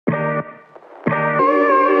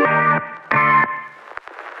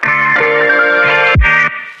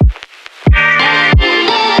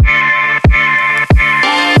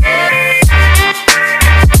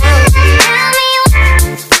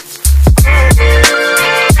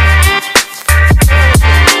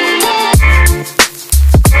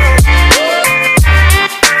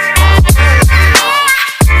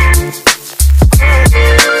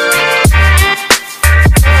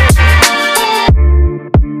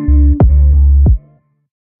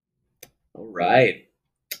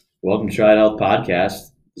Welcome to Try It Health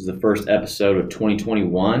Podcast. This is the first episode of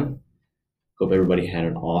 2021. Hope everybody had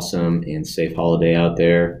an awesome and safe holiday out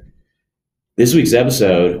there. This week's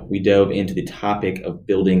episode, we dove into the topic of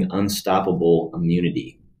building unstoppable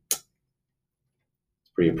immunity. It's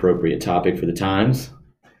a pretty appropriate topic for the times.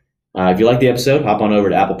 If you like the episode, hop on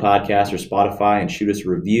over to Apple Podcasts or Spotify and shoot us a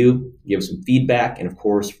review, give us some feedback, and of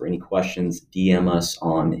course, for any questions, DM us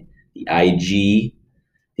on the IG,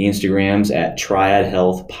 the Instagrams at Triad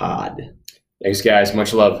Health Pod. Thanks, guys.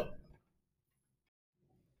 Much love.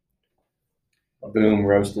 Boom,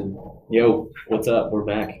 roasted. Yo, what's up? We're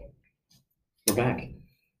back.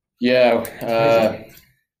 Yeah. A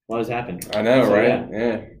lot has happened. I know, So, right?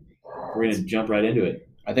 Yeah. We're going to jump right into it.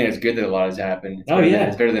 I think it's good that a lot has happened. Oh, yeah.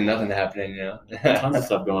 It's better than nothing happening, you know? Tons of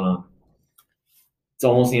stuff going on. It's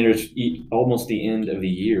almost the end of the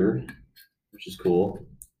year, which is cool.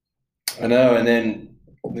 I know. And then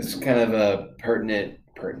this is kind of a pertinent,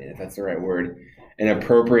 if that's the right word, an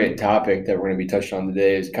appropriate topic that we're going to be touching on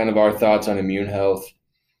today is kind of our thoughts on immune health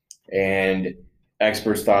and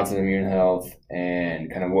experts' thoughts on immune health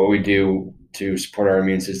and kind of what we do to support our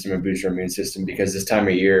immune system and boost our immune system, because this time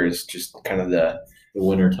of year is just kind of the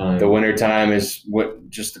winter time. The winter time is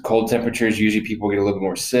just the cold temperatures. Usually people get a little bit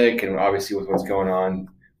more sick, and obviously with what's going on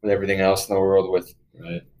with everything else in the world with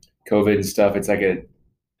COVID and stuff, it's like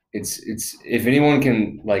it's if anyone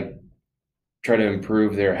can like try to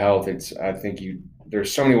improve their health, I think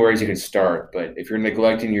there's so many ways you can start, but if you're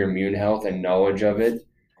neglecting your immune health and knowledge of it,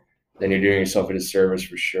 then you're doing yourself a disservice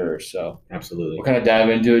for sure. So absolutely, we'll kind of dive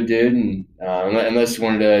into it, dude, and unless you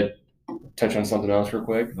wanted to touch on something else real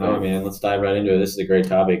quick. Oh man, let's dive right into it. This is a great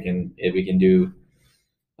topic, and if we can do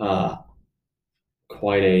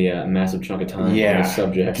quite a massive chunk of time on this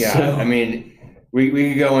subject. Yeah, so. I mean, we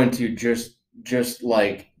could go into just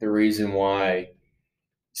like the reason why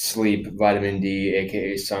sleep, vitamin D,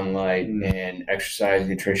 aka sunlight, and exercise,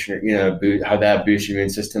 nutrition, how that boosts your immune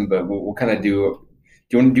system. But we'll kind of do.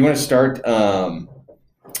 Do you want to start? Kind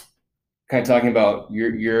of talking about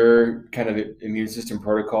your kind of immune system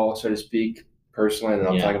protocol, so to speak, personally, and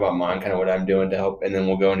then I'll talk about mine, kind of what I'm doing to help, and then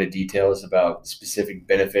we'll go into details about specific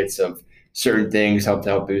benefits of certain things to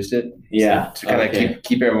help boost it. Yeah, to kind of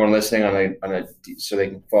keep everyone listening on a so they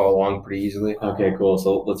can follow along pretty easily. Okay, cool.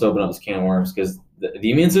 So let's open up this can of worms, because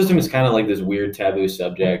the immune system is kind of like this weird taboo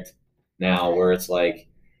subject now, where it's like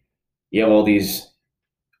you have all these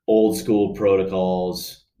old school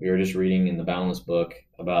protocols. We were just reading in the Boundless book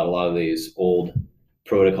about a lot of these old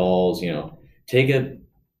protocols, take a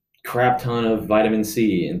crap ton of vitamin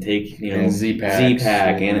C and take,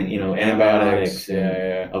 Z-Pack and, antibiotics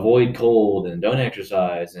and avoid cold and don't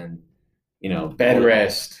exercise and, bed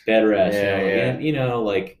rest. And,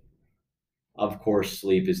 of course,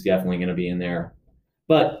 sleep is definitely going to be in there,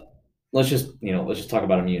 but let's just talk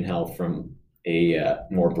about immune health from a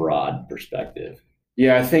more broad perspective.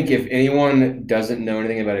 Yeah, I think if anyone doesn't know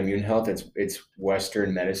anything about immune health, it's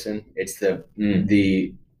Western medicine. It's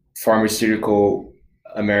the pharmaceutical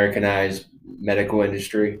Americanized medical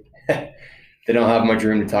industry. They don't have much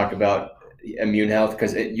room to talk about immune health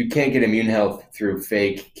because you can't get immune health through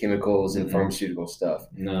fake chemicals and pharmaceutical stuff.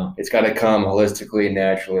 No, it's got to come holistically and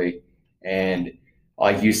naturally. And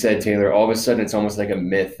like you said, Taylor, all of a sudden it's almost like a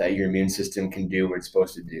myth that your immune system can do what it's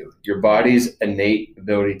supposed to do. Your body's innate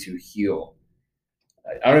ability to heal.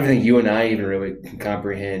 I don't even think you and I even really can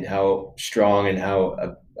comprehend how strong and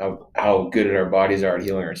how good our bodies are at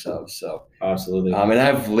healing ourselves. So absolutely. And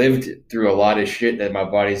I've lived through a lot of shit that my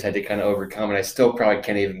body's had to kind of overcome, and I still probably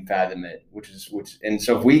can't even fathom it. And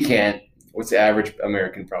so if we can't, what's the average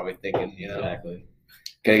American probably thinking? Exactly.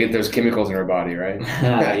 Gotta get those chemicals in our body, right?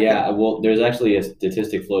 Yeah. Well, there's actually a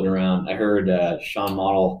statistic floating around. I heard Sean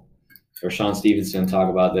Stevenson talk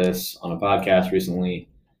about this on a podcast recently.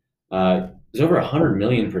 There's over 100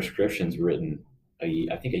 million prescriptions written a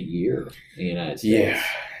year in the United States. Yeah.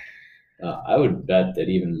 I would bet that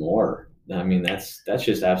even more. I mean, that's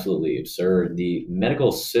just absolutely absurd. The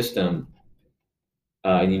medical system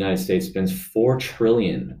in the United States spends $4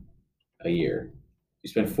 trillion a year. You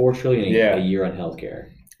spend $4 trillion a year on healthcare.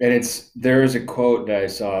 And there is a quote that I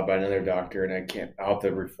saw by another doctor, and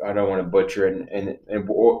I don't want to butcher it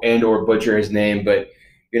and or butcher his name, but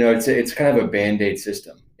it's kind of a Band-Aid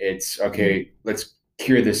system. It's okay, let's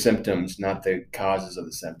cure the symptoms, not the causes of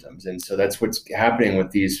the symptoms. And so that's what's happening with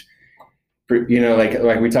these,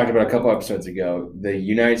 like we talked about a couple episodes ago. The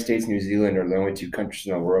United States and New Zealand are the only two countries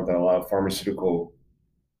in the world that allow pharmaceutical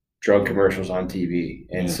drug commercials on TV.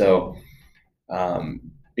 And so,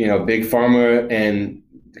 big pharma and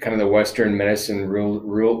kind of the Western medicine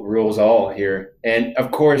rules all here. And of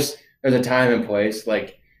course, there's a time and place.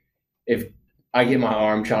 Like if I get my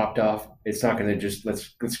arm chopped off, it's not going to just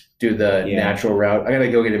let's do the natural route. I got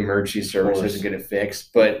to go get emergency services and get it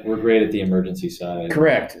fixed. But we're great at the emergency side.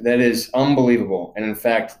 Correct. That is unbelievable. And in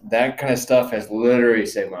fact, that kind of stuff has literally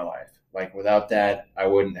saved my life. Like without that, I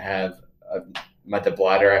wouldn't have the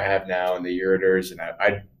bladder I have now and the ureters, and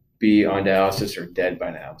I'd be on dialysis or dead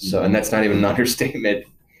by now. So, and that's not even an understatement.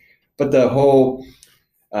 But the whole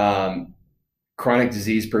chronic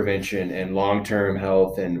disease prevention and long-term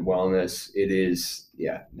health and wellness, it is,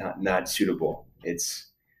 not suitable. It's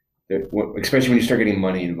especially when you start getting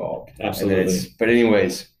money involved. Absolutely. But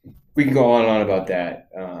anyways, we can go on and on about that.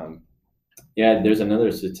 There's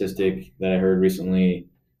another statistic that I heard recently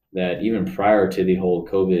that even prior to the whole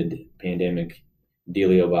COVID pandemic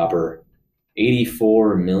dealio bopper,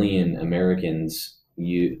 84 million Americans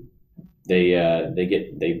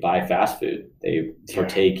they buy fast food. They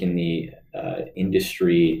partake in the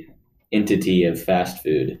industry entity of fast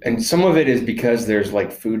food, and some of it is because there's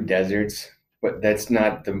like food deserts, but that's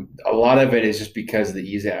not a lot of it is just because of the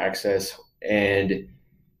ease of access and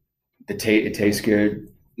it tastes good.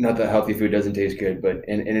 Not that healthy food doesn't taste good, but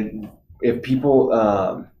if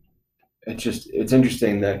people it's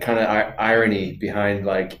interesting the kind of irony behind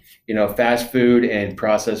fast food and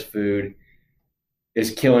processed food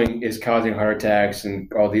is causing heart attacks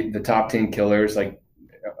and all the top 10 killers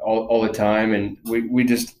all the time, and we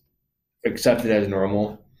just accept it as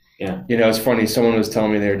normal. It's funny, someone was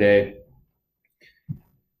telling me the other day,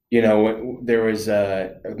 there was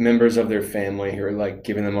members of their family who were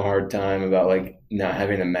giving them a hard time about not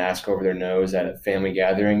having a mask over their nose at a family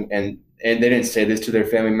gathering, and they didn't say this to their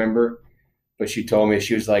family member, but she told me,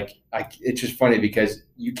 she was like, it's just funny because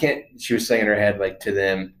you can't, she was saying in her head to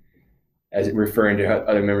them, as referring to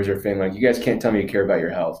other members of her family, you guys can't tell me you care about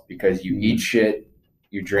your health because you eat shit,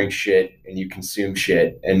 you drink shit, and you consume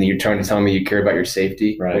shit, and you're trying to tell me you care about your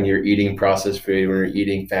safety when you're eating processed food, when you're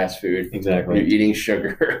eating fast food, exactly, when you're eating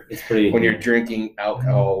sugar, when you're drinking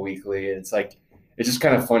alcohol weekly. And it's just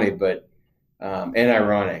kind of funny, but and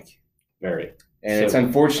ironic. Very. And it's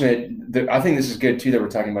unfortunate. I think this is good too that we're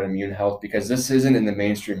talking about immune health, because this isn't in the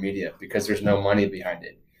mainstream media because there's no money behind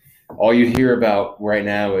it. All you hear about right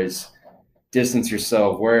now is distance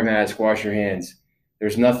yourself, wear a mask, wash your hands.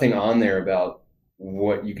 There's nothing on there about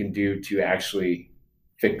what you can do to actually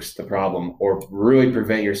fix the problem or really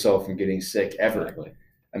prevent yourself from getting sick ever. Exactly.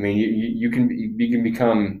 I mean, you can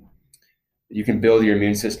build your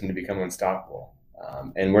immune system to become unstoppable.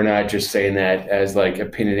 And we're not just saying that as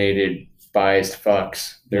opinionated, biased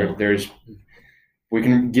fucks. We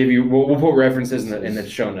can give you, we'll put references in the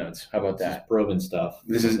show notes. How about that? This is proven stuff.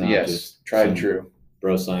 This is, yes, tried and true.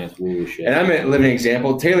 Bro science, woo shit. And I'm a living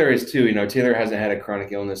example. Taylor is too. Taylor hasn't had a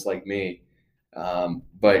chronic illness like me,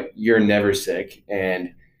 but you're never sick,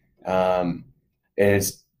 and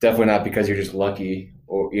it's definitely not because you're just lucky,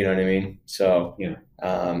 or you know what I mean. So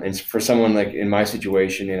and for someone in my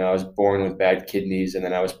situation, I was born with bad kidneys, and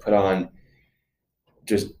then I was put on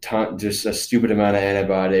just a stupid amount of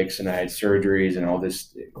antibiotics, and I had surgeries and all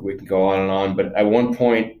this. We can go on and on, but at one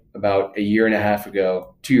point, about a year and a half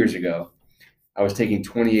ago, 2 years ago, I was taking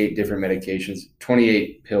 28 different medications,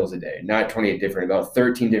 28 pills a day, not 28 different, about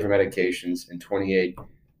 13 different medications and 28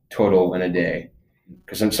 total in a day.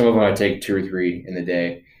 Because some of them I take 2 or 3 in the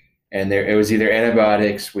day. And it was either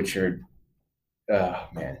antibiotics, which are,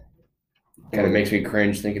 kind of makes me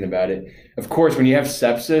cringe thinking about it. Of course, when you have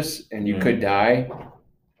sepsis and you could die,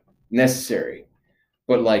 necessary.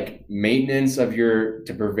 But maintenance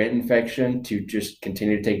to prevent infection, to just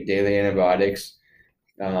continue to take daily antibiotics,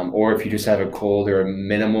 or if you just have a cold or a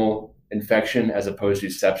minimal infection as opposed to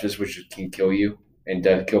sepsis, which can kill you and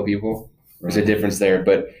kill people. There's a difference there.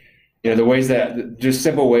 But, the ways just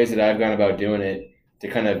simple ways that I've gone about doing it to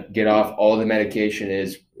kind of get off all the medication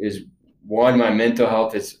is one, my mental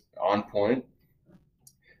health is on point.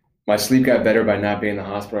 My sleep got better by not being in the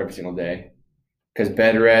hospital every single day, because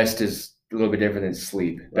bed rest is a little bit different than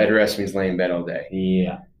sleep. Bed rest means laying in bed all day.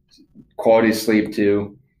 Yeah. Quality sleep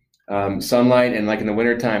too. Sunlight, and in the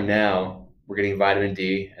wintertime now, we're getting vitamin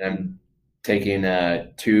D, and I'm taking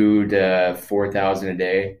 2,000 to 4,000 a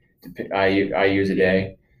day. I use a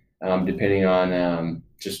day, depending on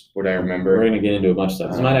just what I remember. We're going to get into a bunch of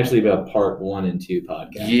stuff. This might actually be a part 1 and 2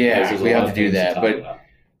 podcast. Yeah, we have to do that. But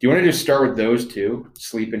do you want to just start with those two,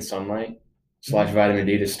 sleep and sunlight / vitamin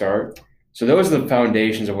D to start? So those are the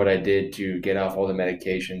foundations of what I did to get off all the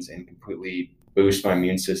medications and completely boost my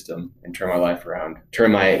immune system and turn my life around,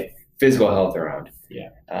 turn my physical health around. Yeah.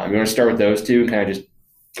 You want to start with those two and kind of just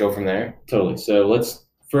go from there? Totally. So let's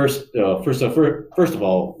first of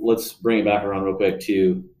all, let's bring it back around real quick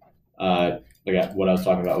to what I was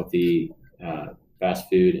talking about with the fast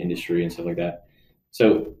food industry and stuff like that.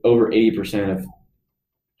 So over 80% of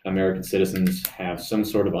American citizens have some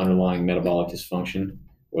sort of underlying metabolic dysfunction,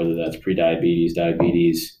 whether that's prediabetes,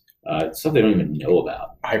 diabetes, stuff they don't even know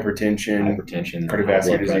about. Hypertension,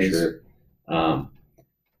 cardiovascular blood disease. pressure.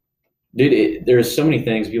 Dude, there's so many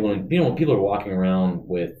things. People are walking around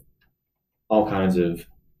with all kinds of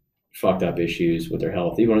fucked up issues with their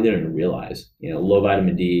health, even when they don't even realize. Low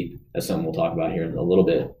vitamin D. That's something we'll talk about here in a little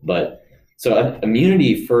bit. But so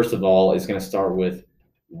immunity, first of all, is going to start with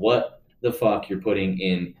what the fuck you're putting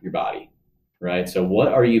in your body, right? So what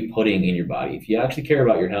are you putting in your body? If you actually care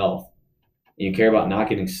about your health and you care about not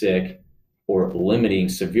getting sick or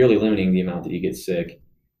severely limiting the amount that you get sick,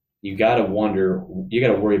 you got to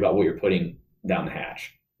worry about what you're putting down the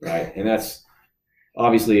hatch, right? And that's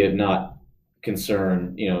obviously not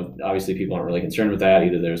concern. Obviously people aren't really concerned with that.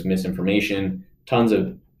 Either there's misinformation, tons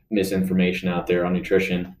of misinformation out there on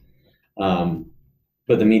nutrition.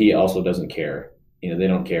 But the media also doesn't care. They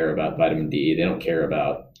don't care about vitamin D. They don't care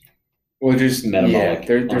about just metabolic.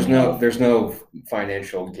 Yeah, there's no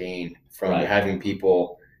financial gain from having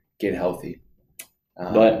people get healthy.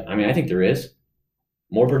 But I think there is.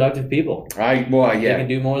 More productive people. They can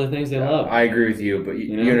do more of the things they love. I agree with you, but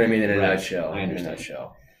you know what I mean in a nutshell. I understand. In a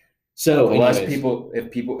nutshell. So the less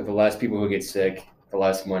people who get sick, the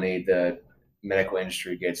less money the medical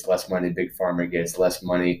industry gets, the less money big pharma gets, the less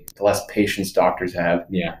money, the less patients doctors have.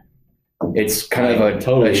 Yeah. It's kind of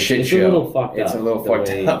a shit show. It's a little fucked up. It's a little fucked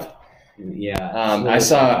up. Yeah. I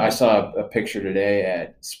saw a picture today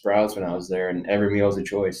at Sprouts when I was there, and every meal is a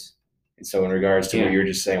choice. And so in regards to what you were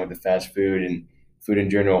just saying with the fast food and food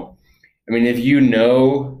in general, if you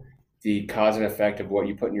know the cause and effect of what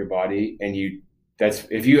you put in your body, and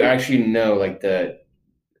if you actually know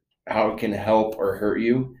how it can help or hurt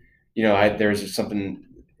you, there's something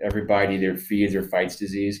everybody either feeds or fights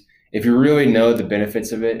disease. If you really know the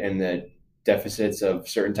benefits of it and the deficits of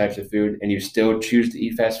certain types of food, and you still choose to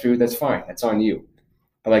eat fast food, that's fine. That's on you.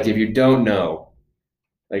 But if you don't know,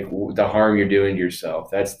 the harm you're doing to yourself,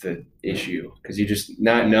 that's the issue. Because you just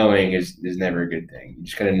not knowing is never a good thing. You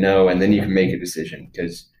just gotta know, and then you can make a decision,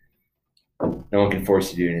 because no one can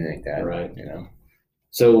force you to do anything like that. Right.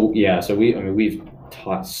 So we've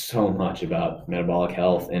talked so much about metabolic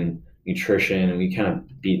health and nutrition, and we kind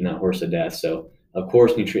of beaten that horse to death. So of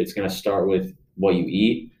course, it's going to start with what you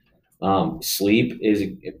eat. Sleep is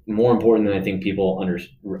more important than I think people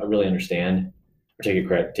really understand or take a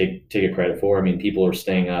credit for. People are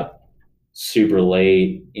staying up super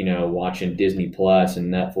late, watching Disney Plus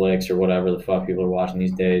and Netflix or whatever the fuck people are watching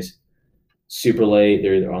these days. Super late.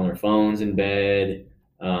 They're on their phones in bed.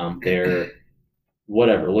 They're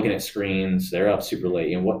whatever, looking at screens. They're up super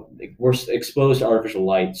late, and we're exposed to artificial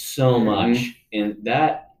light so much, and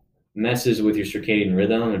that messes with your circadian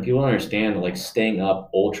rhythm. And people don't understand that staying up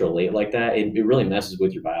ultra late like that, it really messes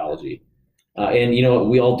with your biology. And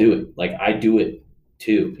we all do it. I do it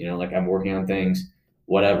too. I'm working on things,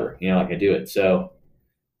 whatever. I do it. So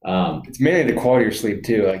it's mainly the quality of your sleep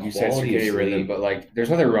too. Like you said, circadian rhythm, but there's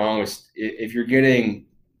nothing wrong with if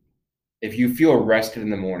you feel rested in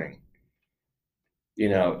the morning.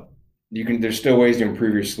 There's still ways to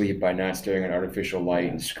improve your sleep by not staring at artificial light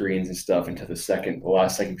and screens and stuff until the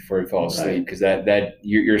last second before you fall asleep. Because that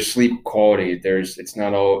your sleep quality, it's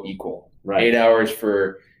not all equal. Right. 8 hours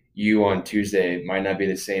for you on Tuesday might not be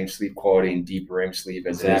the same sleep quality and deep REM sleep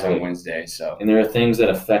as it is on Wednesday. So, and there are things that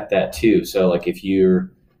affect that too. So I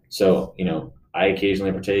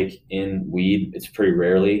occasionally partake in weed. It's pretty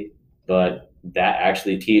rarely, but that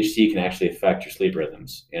actually THC can actually affect your sleep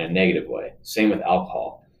rhythms in a negative way. Same with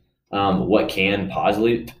alcohol. What can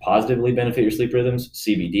positively benefit your sleep rhythms?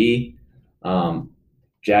 CBD.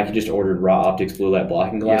 Jackie just ordered Raw Optics blue light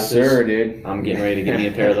blocking glasses. Yes, sir, dude. I'm getting ready to get me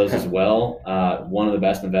a pair of those as well. One of the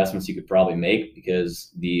best investments you could probably make,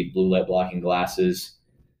 because the blue light blocking glasses,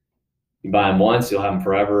 you buy them once, you'll have them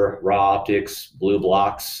forever. Raw Optics, blue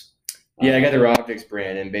blocks. Yeah, I got the Raw Optics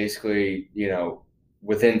brand, and basically,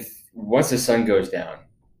 once the sun goes down,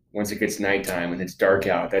 once it gets nighttime and it's dark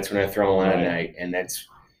out, that's when I throw them on at night. And that's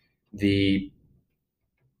the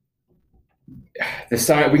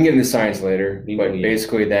science. We can get into science later, but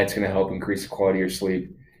basically that's going to help increase the quality of your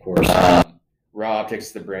sleep. Of course. Raw Optics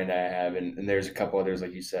is the brand I have, and there's a couple others,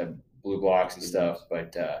 like you said, blue blocks and stuff,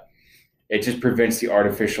 but it just prevents the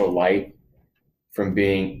artificial light from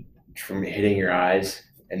hitting your eyes,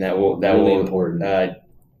 and that will important.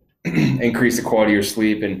 Increase the quality of your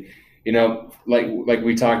sleep. And like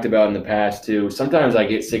we talked about in the past too, sometimes I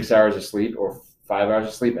get 6 hours of sleep or 5 hours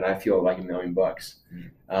of sleep and I feel like $1 million.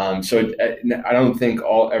 So I don't think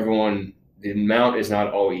the amount is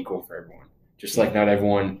not all equal for everyone. Just like not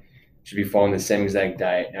everyone should be following the same exact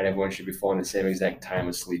diet. Not everyone should be following the same exact time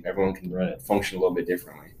of sleep. Everyone can function a little bit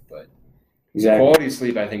differently. But quality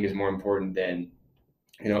sleep, I think, is more important than,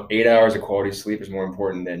 8 hours of quality sleep is more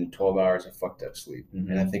important than 12 hours of fucked up sleep.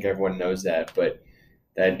 And I think everyone knows that. But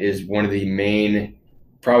that is one of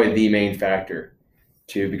probably the main factor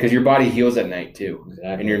too, because your body heals at night too.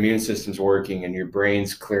 Exactly. And your immune system's working and your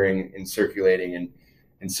brain's clearing and circulating.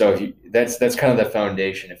 And so that's kind of the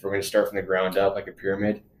foundation. If we're going to start from the ground up, like a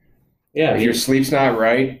pyramid, if your sleep's not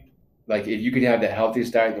right, like if you could have the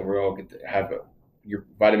healthiest diet in the world, have your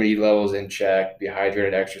vitamin D levels in check, be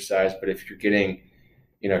hydrated, exercise, but if you're getting,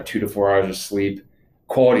 2 to 4 hours of sleep,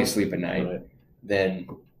 quality sleep at night, then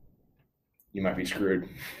you might be screwed.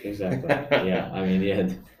 Exactly. Yeah. I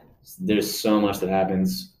mean, there's so much that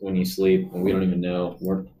happens when you sleep, and we don't even know.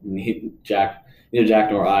 Neither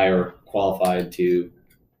Jack nor I are qualified to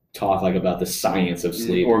talk about the science of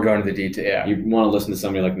sleep or go into the detail. Yeah, you want to listen to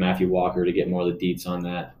somebody like Matthew Walker to get more of the deets on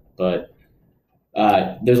that. But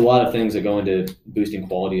there's a lot of things that go into boosting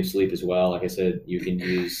quality of sleep as well. Like I said, you can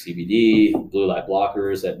use CBD, blue light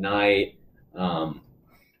blockers at night,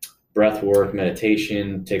 breath work,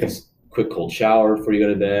 meditation, take a quick cold shower before you go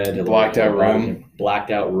to bed. Blacked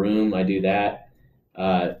out room. I do that.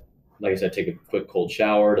 Like I said, take a quick cold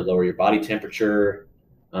shower to lower your body temperature.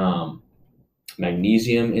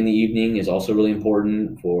 Magnesium in the evening is also really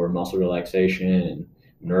important for muscle relaxation and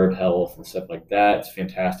nerve health and stuff like that. It's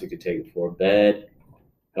fantastic to take before bed,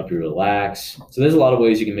 help you relax. So there's a lot of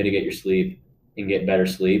ways you can mitigate your sleep and get better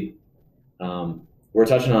sleep. We're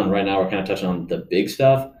touching on the big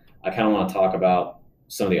stuff. I kind of want to talk about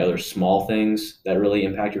some of the other small things that really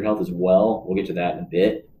impact your health as well. We'll get to that in a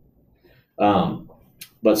bit.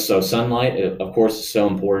 But so sunlight, of course, is so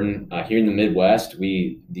important. Here in the Midwest,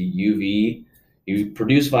 the UV, you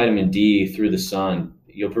produce vitamin D through the sun.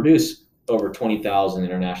 You'll produce over 20,000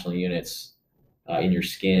 international units in your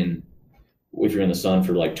skin if you're in the sun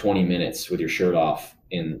for 20 minutes with your shirt off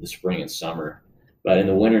in the spring and summer. But in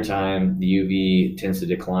the wintertime, the UV tends to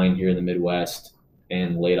decline here in the Midwest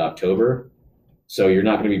in late October. So you're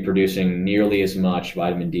not going to be producing nearly as much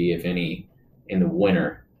vitamin D, if any, in the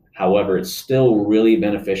winter. However, it's still really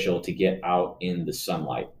beneficial to get out in the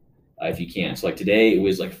sunlight if you can. So today it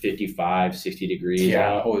was 55, 60 degrees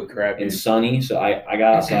out. Holy crap. And sunny. So I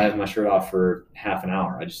got outside with my shirt off for half an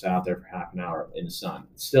hour. I just sat out there for half an hour in the sun.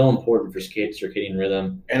 It's still important for circadian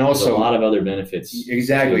rhythm. And also there's a lot of other benefits.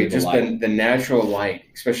 Exactly. Just the natural light,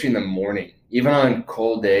 especially in the morning. Even on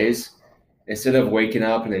cold days, instead of waking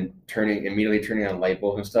up and then immediately turning on light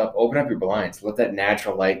bulbs and stuff, open up your blinds. Let that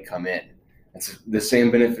natural light come in. It's the same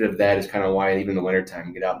benefit of that is kind of why even in the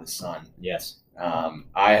wintertime, get out in the sun. Yes.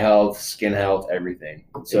 Eye health, skin health, everything.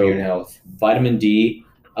 So immune health. Vitamin D.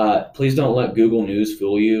 Please don't let Google News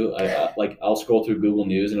fool you. I'll scroll through Google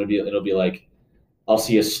News and it'll be like, I'll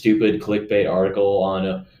see a stupid clickbait article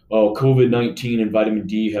on COVID-19 and vitamin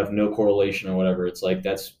D have no correlation or whatever. It's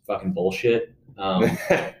that's fucking bullshit.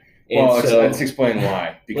 Let's explain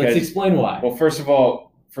why. Let's explain why. Well, first of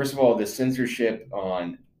all, the censorship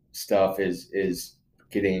on stuff is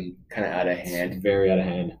getting kind of out of hand. It's very out of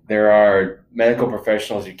hand. There are medical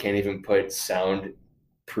professionals who can't even put sound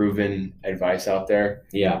proven advice out there.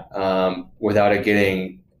 Yeah. Without it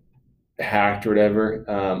getting hacked or whatever.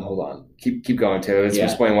 Hold on. Keep going, Taylor. Let's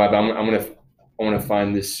explain why. But I want to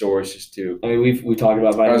find this source just to. I mean, we talked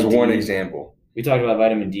about vitamin D. That was one example. We talked about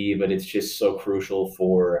vitamin D, but it's just so crucial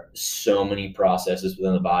for so many processes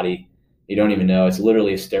within the body. You don't even know. It's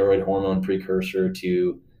literally a steroid hormone precursor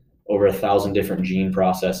to over 1,000 different gene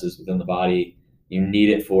processes within the body. You need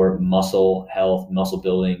it for muscle health, muscle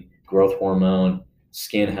building, growth hormone,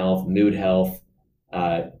 skin health, mood health.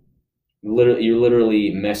 You're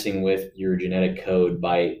literally messing with your genetic code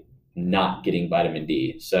by not getting vitamin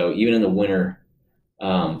D. So even in the winter,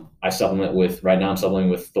 I'm supplementing with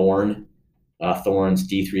Thorne's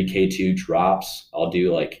D3K2 drops. I'll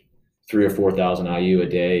do 3,000 or 4,000 IU a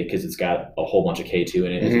day because it's got a whole bunch of K2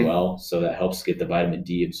 in it as well. So that helps get the vitamin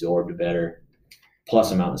D absorbed better.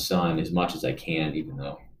 Plus, I'm out in the sun as much as I can, even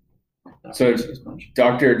though. So,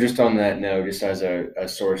 Doctor, just on that note, just as a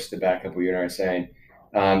source to back up what you and I are saying,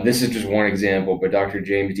 this is just one example, but Dr.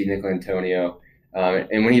 James DiNicolantonio,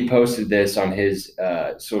 and when he posted this on his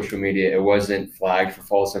social media, it wasn't flagged for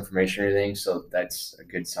false information or anything, so that's a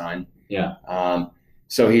good sign. Yeah.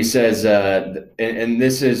 So he says, and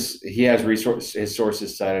this is, he has his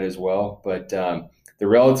sources cited as well, but the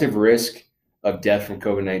relative risk of death from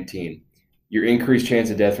COVID-19, your increased chance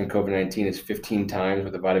of death from COVID-19 is 15 times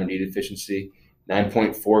with a vitamin D deficiency,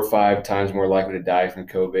 9.45 times more likely to die from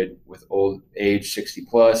COVID with old age 60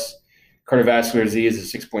 plus. Cardiovascular disease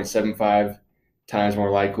is 6.75 times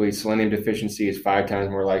more likely. Selenium deficiency is 5 times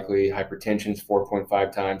more likely. Hypertension is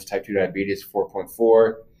 4.5 times. Type 2 diabetes,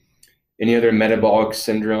 4.4. Any other metabolic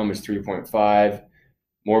syndrome is 3.5.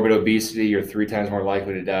 Morbid obesity, you're 3 times more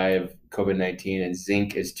likely to die of COVID-19, and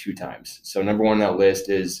zinc is 2 times. So number one on that list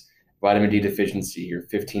is vitamin D deficiency. You're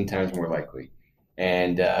 15 times more likely.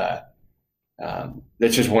 And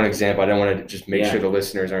that's just one example. I don't want to just make sure the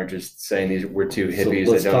listeners aren't just saying we're two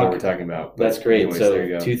hippies that don't know what we're talking about. But that's great. Anyways,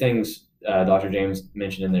 so 2 things Dr. James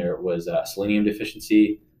mentioned in there was selenium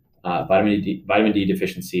deficiency, vitamin D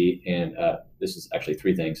deficiency, and this is actually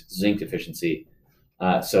 3 things: zinc deficiency.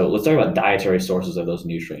 So let's talk about dietary sources of those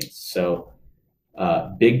nutrients. So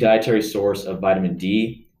big dietary source of vitamin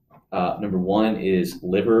D. Number 1 is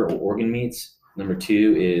liver or organ meats. Number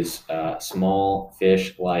 2 is small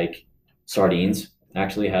fish like sardines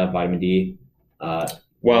actually have vitamin D.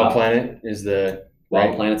 Wild Planet is the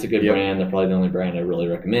Wild Planet's a good brand. They're probably the only brand I really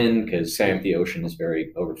recommend because the ocean is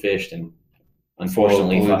very overfished and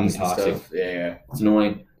unfortunately fucking toxic. Yeah, it's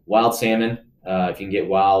annoying. Wild salmon, if you can get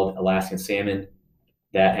wild Alaskan salmon,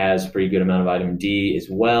 that has a pretty good amount of vitamin D as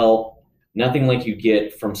well. Nothing like you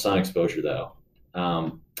get from sun exposure though.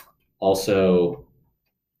 Also,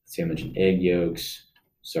 let's see, I mentioned egg yolks,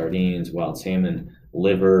 sardines, wild salmon,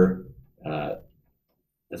 liver.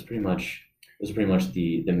 Those are pretty much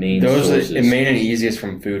the main sources. Those are main and easiest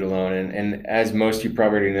from food alone. And as most of you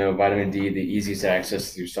probably already know, vitamin D, the easiest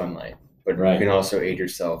access through sunlight. But you can also aid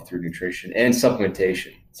yourself through nutrition and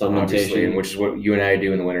supplementation, which is what you and I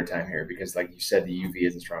do in the wintertime here, because like you said, the UV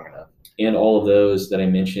isn't strong enough. And all of those that I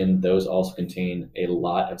mentioned, those also contain a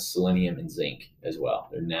lot of selenium and zinc as well.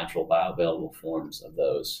 They're natural bioavailable forms of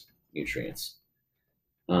those nutrients.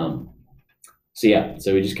 So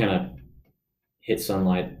we just kind of hit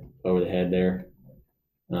sunlight over the head there.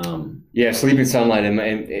 Sleep in sunlight, and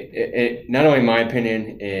not only in my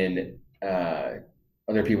opinion, and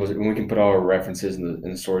other people's, and we can put all our references in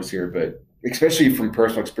the source here, but especially from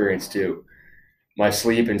personal experience too. My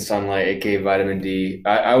sleep in sunlight, aka vitamin D.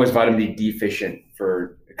 I was vitamin D deficient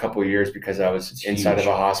for a couple of years because I was inside of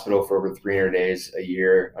a hospital for over 300 days a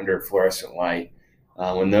year under fluorescent light.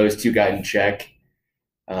 When those 2 got in check,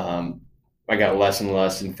 I got less and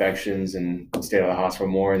less infections and stayed out of the hospital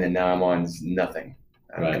more, and then now I'm on nothing.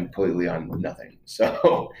 I'm completely on nothing.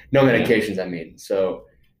 So no medications, I mean. So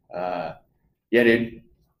dude,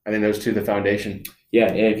 I think those 2 are the foundation. Yeah,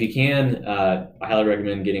 and if you can, I highly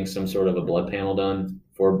recommend getting some sort of a blood panel done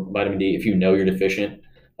for vitamin D if you know you're deficient,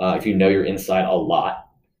 if you know you're inside a lot,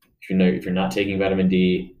 if you're not taking vitamin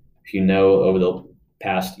D, if you know over the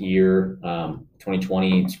past year,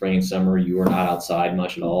 2020, spring and summer, you were not outside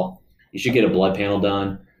much at all, you should get a blood panel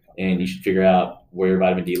done, and you should figure out where your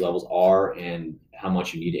vitamin D levels are and how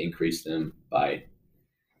much you need to increase them by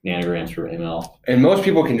nanograms per ml. And most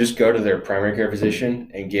people can just go to their primary care physician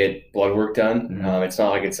and get blood work done. Mm-hmm. It's not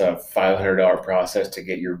like it's a $500 process to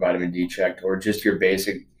get your vitamin D checked or just your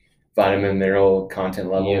basic vitamin mineral content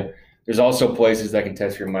level. Yeah. There's also places that can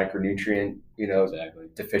test your micronutrient,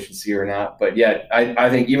 deficiency or not. But I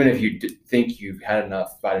think even if you think you've had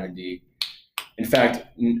enough vitamin D, in fact,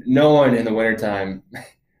 no one in the wintertime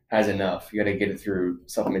has enough. You got to get it through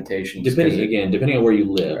supplementation. Depending on where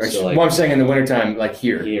you live. I'm saying in the wintertime, like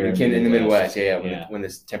here in the Midwest, when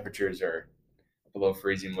the temperatures are below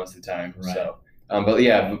freezing most of the time. Right. So,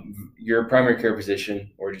 your primary care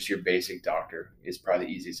physician or just your basic doctor is probably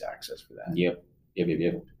the easiest access for that. Yep.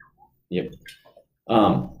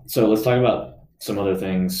 So let's talk about some other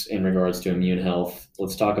things in regards to immune health.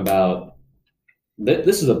 Let's talk about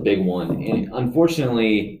this is a big one, and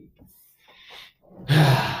unfortunately,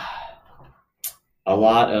 a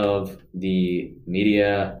lot of the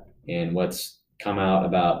media and what's come out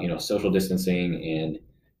about, social distancing and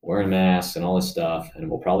wearing masks and all this stuff, and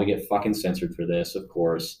we'll probably get fucking censored for this, of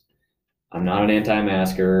course. I'm not an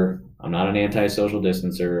anti-masker. I'm not an anti-social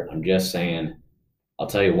distancer. I'm just saying, I'll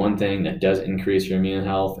tell you one thing that does increase your immune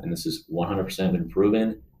health, and this is 100% been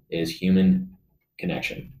proven, is human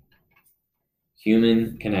connection.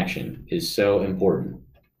 Human connection is so important.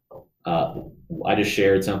 I just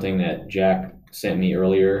shared something that Jack sent me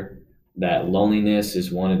earlier, that loneliness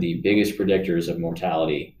is one of the biggest predictors of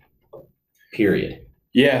mortality, period.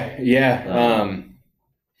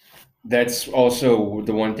 That's also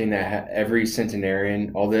the one thing that every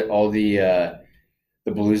centenarian, all the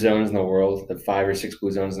blue zones in the world, the 5 or 6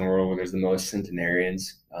 blue zones in the world where there's the most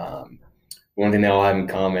centenarians, one thing they all have in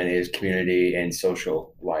common is community and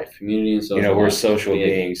social life. Community and social life. We're social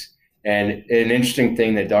beings. And an interesting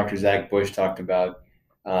thing that Dr. Zach Bush talked about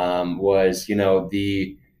was,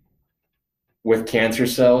 with cancer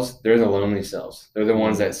cells, they're the lonely cells. They're the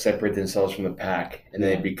ones that separate themselves from the pack, and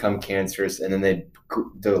they become cancerous. And then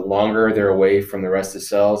the longer they're away from the rest of the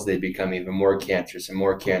cells, they become even more cancerous and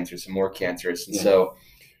more cancerous and more cancerous. And so,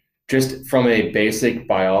 just from a basic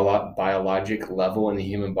biologic level in the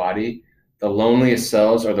human body, the loneliest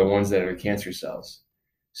cells are the ones that are cancer cells.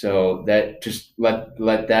 So that just let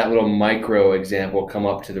that little micro example come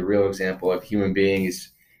up to the real example of human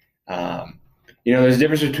beings. There's a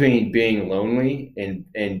difference between being lonely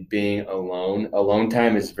and being alone. Alone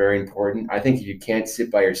time is very important. I think you can't sit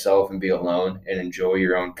by yourself and be alone and enjoy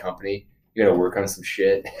your own company. You got to work on some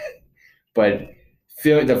shit. But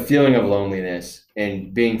the feeling of loneliness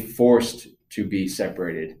and being forced to be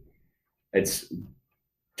separated, it's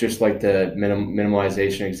just like the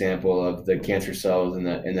minimalization example of the cancer cells and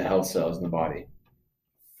the health cells in the body.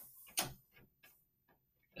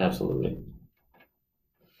 Absolutely.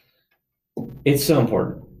 It's so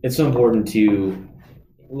important. It's so important to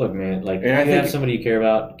look, man. Like, if you have somebody you care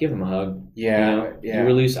about, give them a hug. Yeah, You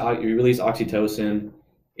release oxytocin.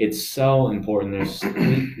 It's so important.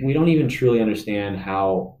 We don't even truly understand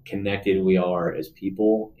how connected we are as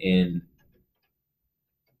people. In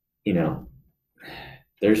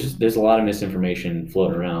there's a lot of misinformation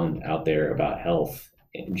floating around out there about health,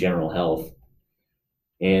 general health,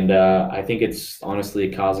 and I think it's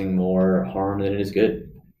honestly causing more harm than it is good.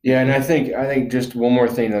 Yeah, and I think just one more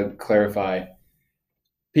thing to clarify: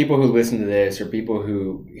 people who listen to this or people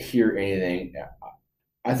who hear anything,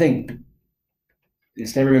 I think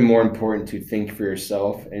it's never been more important to think for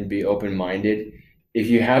yourself and be open-minded. If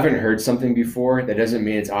you haven't heard something before, that doesn't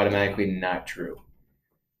mean it's automatically not true.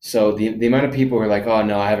 So the amount of people who are like, oh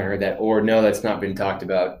no, I haven't heard that, or no, that's not been talked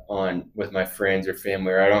about with my friends or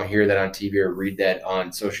family, or I don't hear that on TV or read that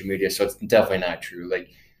on social media, so it's definitely not true. Like,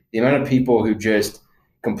 the amount of people who just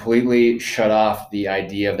completely shut off the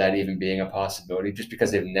idea of that even being a possibility just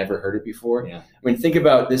because they've never heard it before. Yeah. I mean, think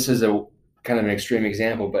about this as a kind of an extreme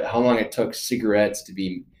example, but how long it took cigarettes to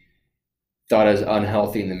be thought as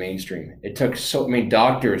unhealthy in the mainstream. It took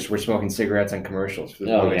doctors were smoking cigarettes on commercials for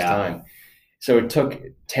the longest time. So it took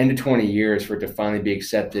 10 to 20 years for it to finally be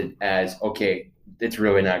accepted as, okay, it's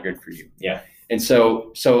really not good for you. Yeah. And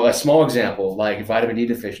so a small example, like vitamin D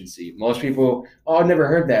deficiency, most people, oh, I've never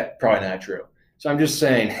heard that. Probably not true. So I'm just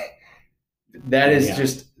saying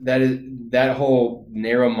that whole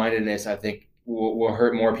narrow-mindedness, I think, will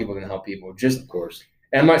hurt more people than help people. Just, of course.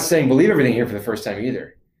 And I'm not saying believe everything here for the first time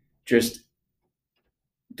either. Just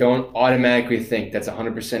don't automatically think that's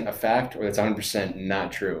 100% a fact or that's 100%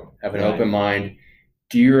 not true. Have an open mind.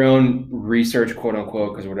 Do your own research, quote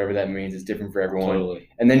unquote, because whatever that means is different for everyone. Totally.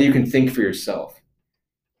 And then you can think for yourself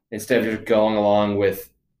instead of just going along with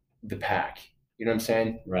the pack. You know what I'm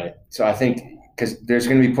saying? Right. So I think, because there's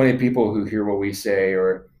going to be plenty of people who hear what we say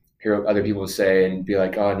or hear what other people say and be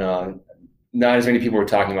like, oh, no, not as many people are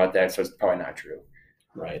talking about that, so it's probably not true.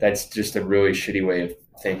 Right. That's just a really shitty way of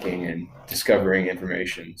thinking and discovering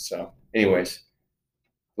information. So anyways,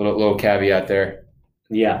 little caveat there.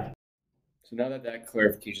 Yeah. So now that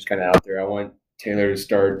clarification is kind of out there, I want Taylor to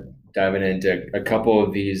start diving into a couple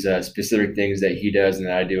of these specific things that he does and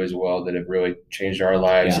that I do as well that have really changed our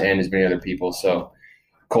lives and as many other people. So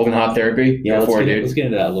cold and hot therapy. Yeah, let's get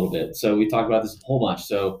into that a little bit. So we talked about this a whole bunch.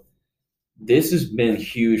 So this has been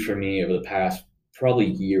huge for me over the past probably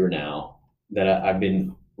year now, that I've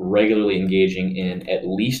been regularly engaging in at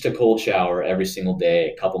least a cold shower every single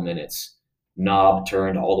day, a couple minutes, knob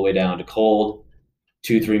turned all the way down to cold,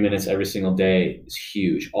 2-3 minutes every single day is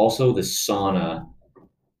huge. Also, the sauna.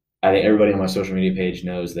 I think everybody on my social media page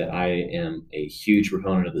knows that I am a huge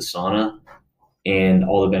proponent of the sauna and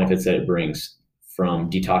all the benefits that it brings, from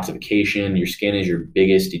detoxification. Your skin is your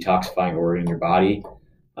biggest detoxifying organ in your body.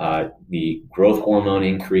 The growth hormone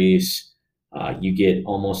increase. You get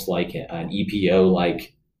almost like an EPO,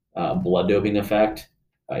 like blood doping effect,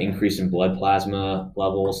 increase in blood plasma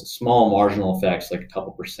levels, small marginal effects, like a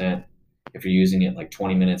couple percent if you're using it like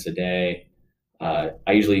 20 minutes a day.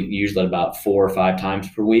 I usually use that about 4 or 5 times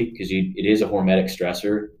per week because it is a hormetic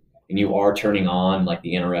stressor, and you are turning on like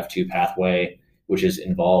the NRF2 pathway, which is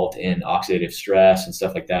involved in oxidative stress and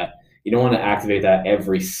stuff like that. You don't want to activate that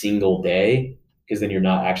every single day because then you're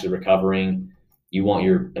not actually recovering. You want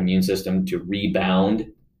your immune system to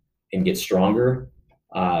rebound and get stronger.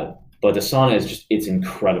 But the sauna it's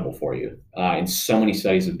incredible for you. And so many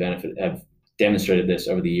studies have demonstrated this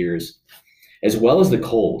over the years, as well as the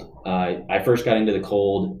cold. I first got into the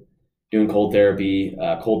cold, doing cold therapy,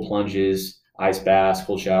 cold plunges, ice baths,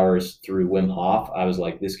 cold showers through Wim Hof. I was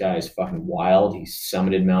like, this guy is fucking wild. He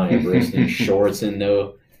summited Mount Everest in shorts and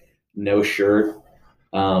no shirt.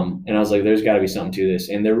 And I was like, there's got to be something to this,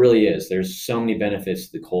 and there really is. There's so many benefits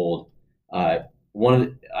to the cold. I've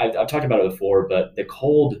talked about it before, but the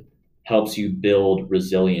cold helps you build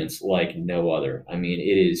resilience like no other. I mean,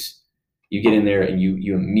 it is you get in there and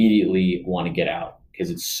you immediately want to get out because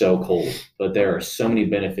it's so cold. But there are so many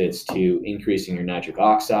benefits to increasing your nitric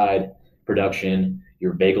oxide production,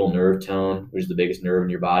 your vagal nerve tone, which is the biggest nerve in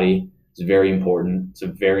your body. It's very important. It's a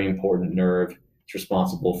very important nerve. It's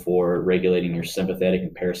responsible for regulating your sympathetic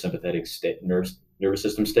and parasympathetic nervous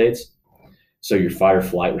system states. So your fight or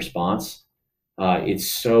flight response. It's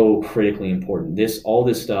so critically important. All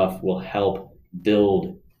this stuff will help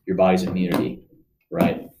build your body's immunity,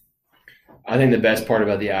 right? I think the best part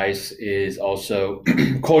about the ice is also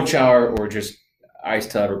cold shower or just ice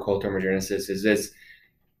tub or cold thermogenesis is this.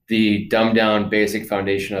 The dumbed down basic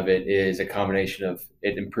foundation of it is a combination of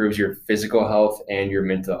it improves your physical health and your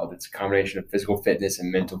mental health. It's a combination of physical fitness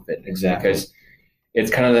and mental fitness. Exactly. Because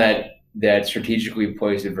it's kind of that strategically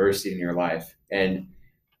placed adversity in your life. And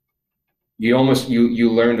you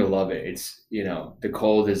learn to love it. It's, the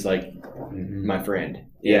cold is like my friend.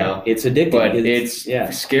 It's addictive. But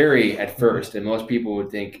it's scary at first. And most people would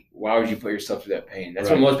think, why would you put yourself through that pain? That's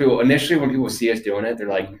what most people, initially when people see us doing it, they're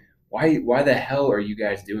like, why the hell are you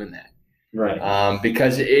guys doing that? Right.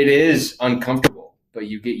 Because it is uncomfortable, but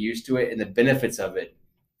you get used to it, and the benefits of it,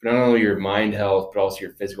 not only your mind health, but also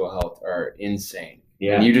your physical health, are insane.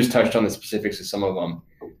 Yeah. And you just touched on the specifics of some of them.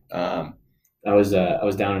 I was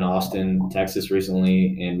down in Austin, Texas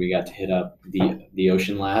recently, and we got to hit up the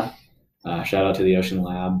Ocean Lab. Shout out to the Ocean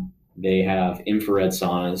Lab. They have infrared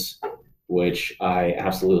saunas, which I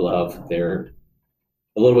absolutely love. They're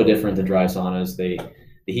a little bit different than dry saunas. They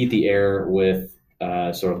heat the air with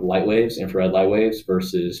sort of light waves, infrared light waves,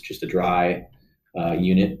 versus just a dry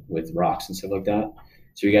unit with rocks and stuff like that.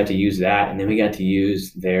 So we got to use that, and then we got to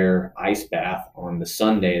use their ice bath on the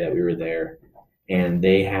Sunday that we were there. And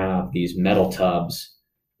they have these metal tubs.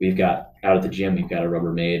 We've got out at the gym, we've got a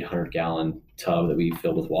Rubbermaid 100-gallon tub that we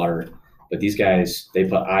filled with water. But these guys, they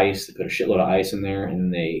put a shitload of ice in there,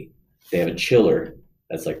 and they have a chiller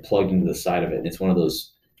that's like plugged into the side of it. And it's one of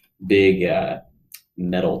those big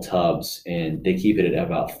metal tubs, and they keep it at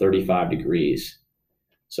about 35 degrees.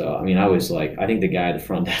 So, I mean, I was like, I think the guy at the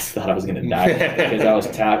front desk thought I was going to die because I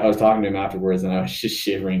was talking to him afterwards, and I was just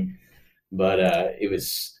shivering. But it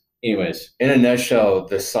was, anyways. In a nutshell,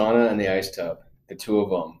 the sauna and the ice tub, the two of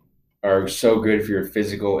them, are so good for your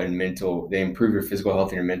physical and mental. They improve your physical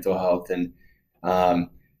health and your mental health. And,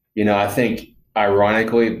 I think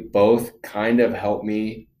ironically, both kind of help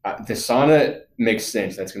me. The sauna makes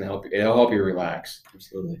sense. That's going to help you. It'll help you relax.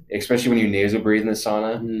 Absolutely. Especially when you nasal breathe in the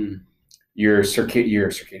sauna. Your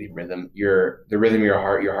circadian rhythm, the rhythm of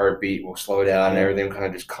your heartbeat will slow down, and everything will kind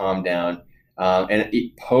of just calm down. And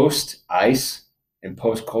post ice and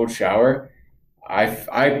post cold shower,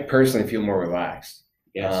 I personally feel more relaxed.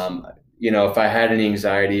 Yes. If I had any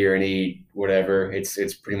anxiety or any whatever,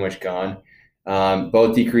 it's pretty much gone.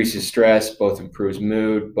 Both decreases stress, both improves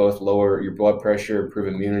mood, both lower your blood pressure, improve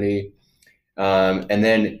immunity. And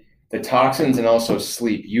then the toxins and also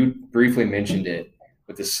sleep. You briefly mentioned it,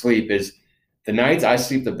 but the sleep is the nights I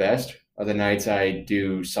sleep the best are the nights I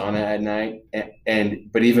do sauna at night.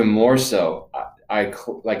 But even more so, I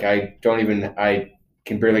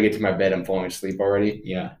can barely get to my bed. I'm falling asleep already.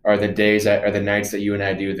 Yeah. Are the nights that you and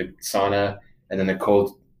I do the sauna and then the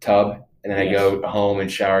cold tub, and then I go home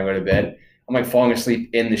and shower and go to bed. I'm like falling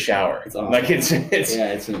asleep in the shower. It's awesome. Like it's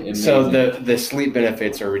amazing. So the sleep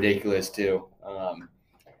benefits are ridiculous too.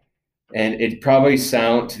 And it probably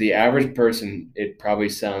to the average person, it probably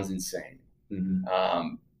sounds insane.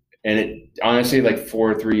 Mm-hmm. And it honestly, like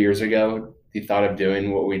 4 or 3 years ago, the thought of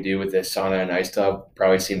doing what we do with this sauna and ice tub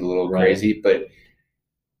probably seemed a little crazy, but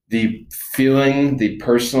the feeling, the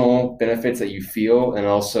personal benefits that you feel, and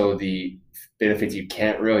also the benefits you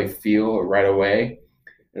can't really feel right away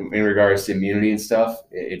in regards to immunity and stuff,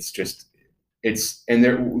 the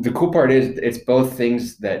cool part is it's both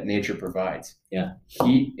things that nature provides. Yeah.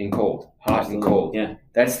 Heat and cold, hot and cold. Yeah.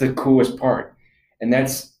 That's the coolest part. And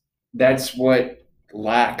that's what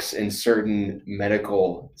lacks in certain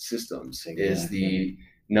medical systems. Exactly. Is the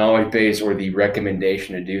knowledge base or the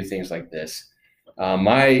recommendation to do things like this.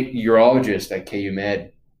 My urologist at KU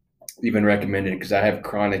Med even recommended it because I have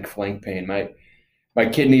chronic flank pain. My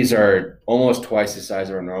kidneys are almost twice the size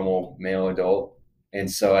of a normal male adult. And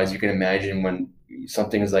so as you can imagine, when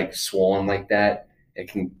something is like swollen like that, it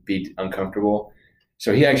can be uncomfortable.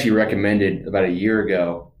 So he actually recommended about a year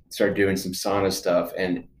ago, start doing some sauna stuff.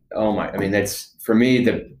 And that's for me,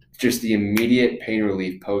 just the immediate pain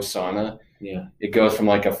relief post sauna Yeah. It goes from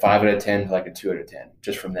like a 5 out of 10 to like a 2 out of 10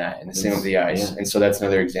 just from that. And the same with the ice. Yeah. And so that's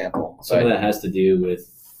another example. Some of that has to do with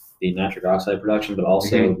the nitric oxide production, but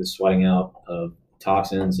also the sweating out of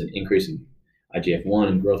toxins and increasing IGF-1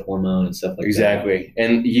 and growth hormone and stuff like that. Exactly.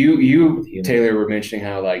 And you Taylor, were mentioning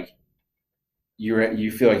how like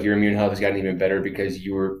you feel like your immune health has gotten even better because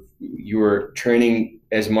you were training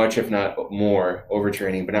as much, if not more,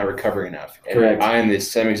 overtraining, but not recovering enough. And correct. I am the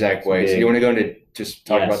same exact way. So you want to go into just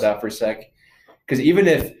talk about that for a sec? Because even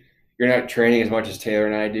if you're not training as much as Taylor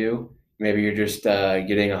and I do, maybe you're just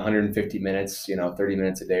getting 150 minutes, 30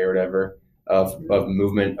 minutes a day or whatever of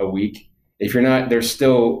movement a week. If you're not, there's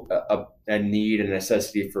still a need and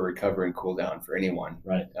necessity for recovery and cool down for anyone.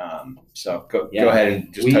 Right. So go ahead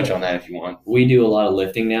and just touch on that if you want. We do a lot of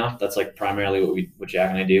lifting now. That's like primarily what Jack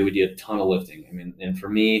and I do. We do a ton of lifting. I mean, and for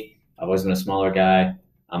me, I've always been a smaller guy.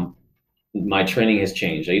 My training has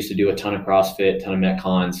changed. I used to do a ton of CrossFit, ton of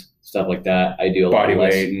Metcons, stuff like that. I do a lot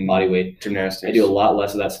less body weight gymnastics. I do a lot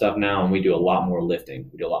less of that stuff now, and we do a lot more lifting.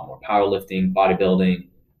 We do a lot more powerlifting, bodybuilding,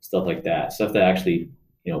 stuff like that. Stuff that actually,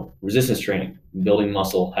 resistance training, building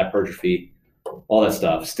muscle, hypertrophy, all that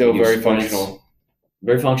stuff. Still very functional.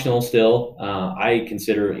 Very functional still. I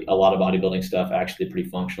consider a lot of bodybuilding stuff actually pretty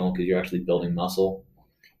functional because you're actually building muscle.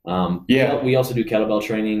 We also do kettlebell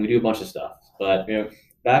training. We do a bunch of stuff. But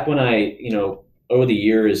back when over the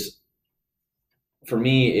years, for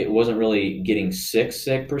me, it wasn't really getting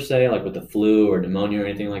sick per se, like with the flu or pneumonia or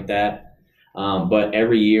anything like that. But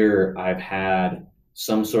every year I've had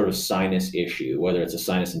some sort of sinus issue, whether it's a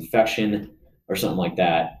sinus infection or something like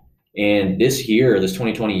that. And this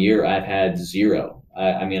 2020 year, I've had zero. I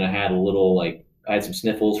had I had some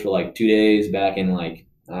sniffles for like 2 days back in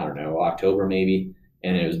October maybe,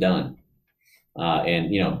 and it was done.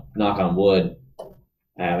 And knock on wood,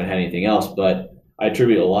 I haven't had anything else, but I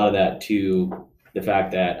attribute a lot of that to the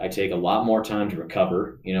fact that I take a lot more time to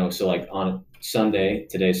recover, so like on Sunday,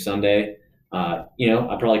 today's Sunday, I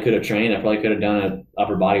probably could have trained. I probably could have done an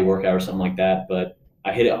upper body workout or something like that, but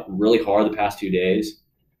I hit it really hard the past 2 days.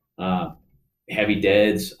 Heavy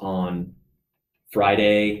deads on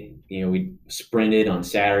Friday. We sprinted on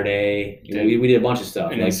Saturday. We did a bunch of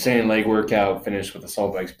stuff. An insane leg workout finished with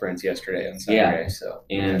assault bike sprints yesterday on Saturday.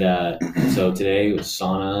 So today was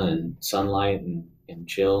sauna and sunlight and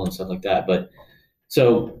chill and stuff like that. But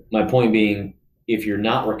so my point being, if you're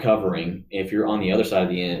not recovering, if you're on the other side of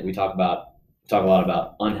the end, we talk a lot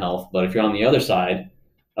about unhealth, but if you're on the other side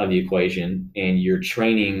of the equation and you're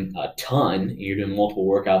training a ton, and you're doing multiple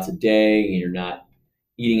workouts a day, and you're not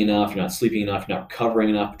eating enough, you're not sleeping enough, you're not recovering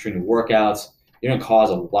enough between workouts, you're going to cause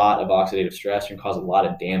a lot of oxidative stress. You're going to cause a lot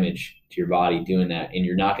of damage to your body doing that, and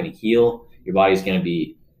you're not going to heal. Your body's going to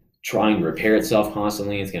be trying to repair itself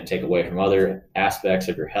constantly. It's going to take away from other aspects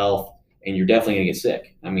of your health, and you're definitely going to get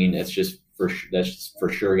sick. I mean, that's for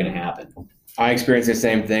sure going to happen. I experienced the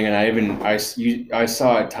same thing, and I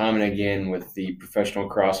saw it time and again with the professional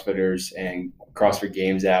CrossFitters and CrossFit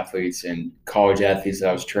Games athletes and college athletes that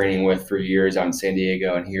I was training with for years out in San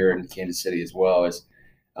Diego and here in Kansas City as well. As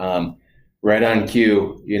right on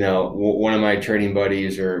cue, one of my training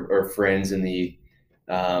buddies or friends in the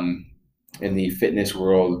fitness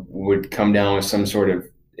world would come down with some sort of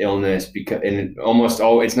illness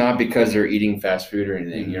it's not because they're eating fast food or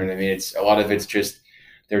anything. You know what I mean? It's a lot of it's just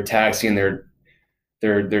they're taxing their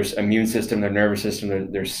immune system, their nervous system,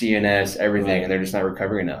 their CNS, everything, right. And they're just not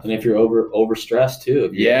recovering enough. And if you're overstressed too,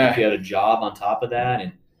 if you had a job on top of that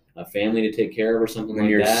and a family to take care of or something like that,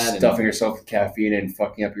 you're stuffing yourself with caffeine and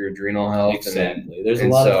fucking up your adrenal health. Exactly. There's a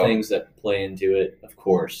lot of things that play into it, of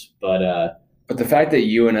course, but the fact that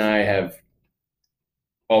you and I have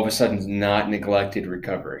all of a sudden not neglected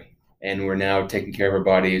recovery, and we're now taking care of our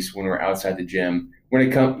bodies when we're outside the gym. When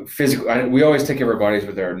it comes physical, we always take care of our bodies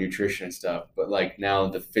with our nutrition and stuff, but like now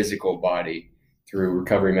the physical body through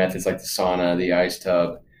recovery methods like the sauna, the ice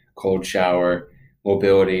tub, cold shower,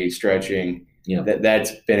 mobility, stretching,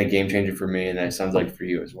 that's been a game changer for me, and that sounds like for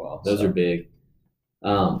you as well. Those are big.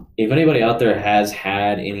 If anybody out there has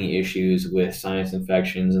had any issues with sinus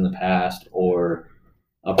infections in the past or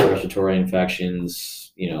upper respiratory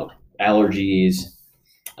infections, allergies,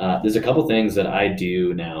 there's a couple things that I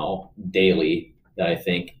do now daily that I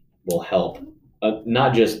think will help.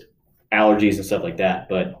 Not just allergies and stuff like that,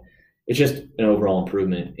 but it's just an overall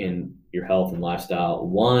improvement in your health and lifestyle.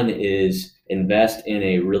 One is invest in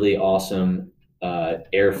a really awesome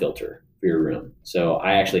air filter for your room. So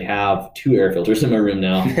I actually have 2 air filters in my room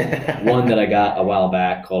now. One that I got a while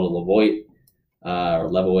back called a Levoit or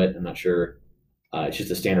Levoit, I'm not sure. It's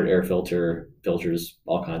just a standard air filter, filters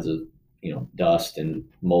all kinds of dust and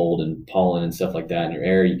mold and pollen and stuff like that in your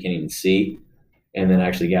air you can't even see. And then I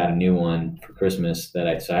actually got a new one for Christmas so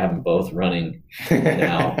I have them both running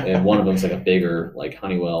now. And one of them's like a bigger, like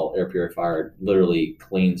Honeywell air purifier, literally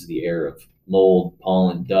cleans the air of mold,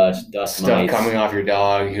 pollen, dust Stuff mites, coming off your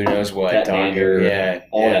dog, who knows what, pet dog dander, yeah,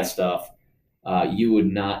 all that stuff. You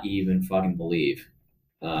would not even fucking believe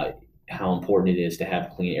how important it is to have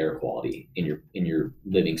clean air quality in your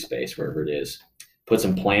living space, wherever it is. Put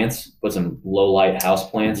some low light house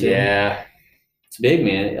plants in. Yeah. It's big,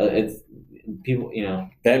 man. It's people,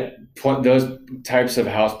 those types of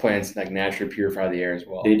house plants like naturally purify the air as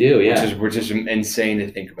well. They do, yeah. Which is insane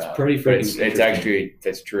to think about. It's pretty freaking. It's actually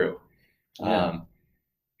that's true. Yeah.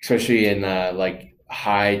 Especially in like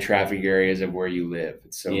high traffic areas of where you live,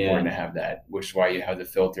 it's so important to have that. Which is why you have the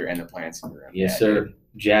filter and the plants in the room. Yes, sir. Dude.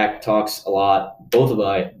 Jack talks a lot.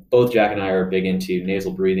 Both Jack and I are big into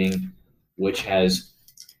nasal breathing, which has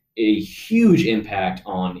a huge impact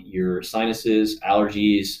on your sinuses,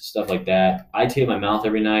 allergies, stuff like that. I tape my mouth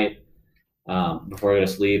every night before I go to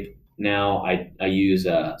sleep. Now I use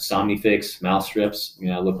Somnifix mouth strips.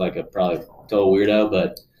 I look like a probably total weirdo,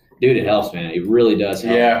 but dude, it helps, man. It really does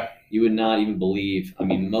help. Yeah. You would not even believe.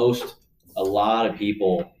 A lot of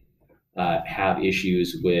people have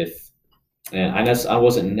issues with, and I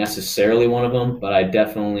wasn't necessarily one of them, but I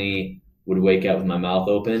definitely would wake up with my mouth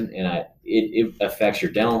open, and it affects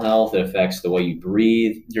your dental health. It affects the way you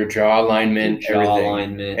breathe, your jaw alignment,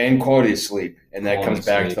 everything, and quality of sleep. And that comes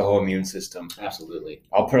back to the whole immune system. Absolutely.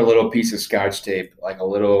 I'll put a little piece of Scotch tape, like a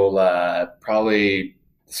little, probably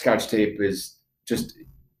Scotch tape is just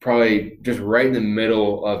right in the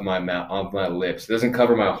middle of my mouth, of my lips. It doesn't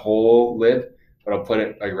cover my whole lip, but I'll put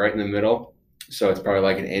it like right in the middle. So it's probably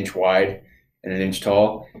like an inch wide and an inch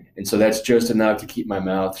tall. And so that's just enough to keep my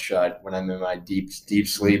mouth shut when I'm in my deep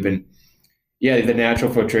sleep. And yeah, the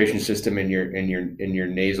natural filtration system in your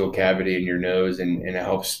nasal cavity in your nose, and it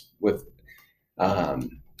helps with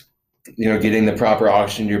getting the proper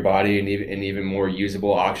oxygen to your body, and even more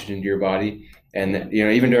usable oxygen to your body. And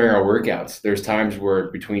even during our workouts, there's times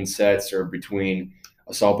where between sets or between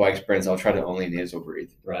assault bike sprints, I'll try to only nasal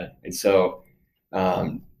breathe. Right. And so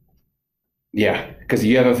because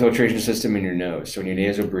you have a filtration system in your nose. So when you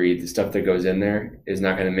nasal breathe, the stuff that goes in there is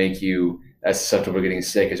not going to make you as susceptible to getting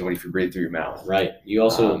sick as when if you breathe through your mouth. You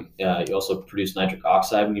also produce nitric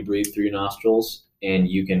oxide when you breathe through your nostrils, and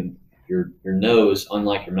your nose,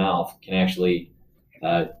 unlike your mouth, can actually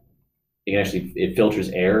it filters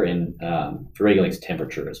air and regulates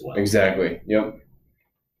temperature as well. Exactly. Yep.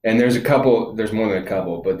 And there's more than a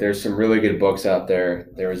couple, but there's some really good books out there.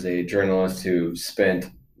 There was a journalist who spent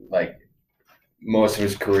like most of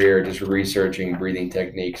his career just researching breathing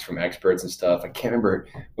techniques from experts and stuff. I can't remember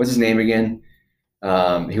what's his name again.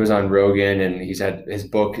 He was on Rogan, and his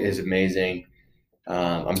book is amazing.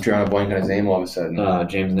 I'm drawing a blank on his name all of a sudden.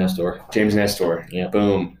 James Nestor. James Nestor. Yeah.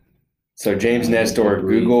 Boom. So James Nestor,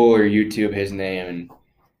 Google or YouTube his name,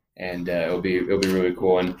 and it'll be really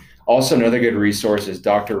cool. And also another good resource is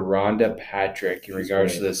Dr. Rhonda Patrick in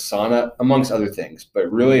regards to the sauna, amongst other things,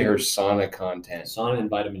 but really her sauna content. Sauna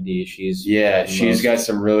and vitamin D. She's got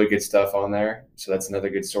some really good stuff on there. So that's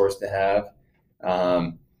another good source to have.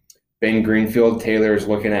 Ben Greenfield, Taylor is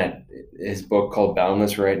looking at his book called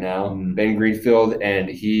Boundless right now. Ben Greenfield, and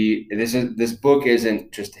this book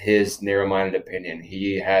isn't just his narrow-minded opinion.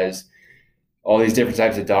 He has all these different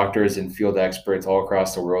types of doctors and field experts all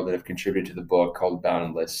across the world that have contributed to the book called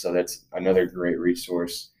Boundless. So that's another great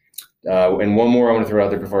resource. And one more I want to throw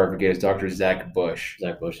out there before I forget is Dr. Zach Bush.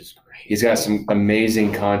 Zach Bush is great. He's got some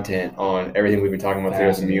amazing content on everything we've been talking about today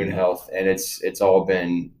with immune health, and it's all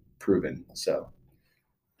been proven. So,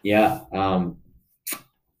 yeah.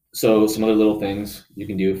 So some other little things you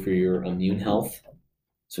can do for your immune health,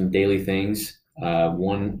 some daily things.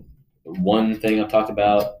 One thing I've talked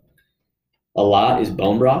about a lot is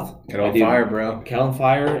bone broth. Kettle on Fire, bro. Kettle on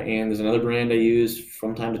Fire, and there's another brand I use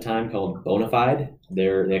from time to time called Bonafide.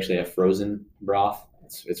 They actually have frozen broth.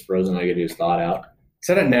 It's frozen. All you gotta do is thaw it out. Is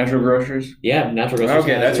that at Natural Grocers? Yeah, Natural Grocers.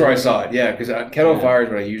 Okay, that's where I saw it. Yeah, because Kettle on Fire is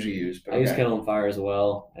what I usually use. I use Kettle on Fire as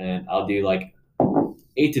well, and I'll do like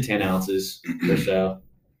 8 to 10 ounces or so.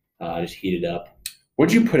 Just heat it up.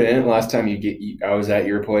 What'd you put in it last time I was at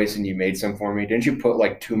your place and you made some for me? Didn't you put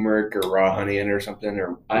like turmeric or raw honey in it or something?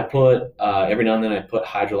 Or I put every now and then I put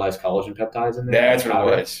hydrolyzed collagen peptides in there. That's what it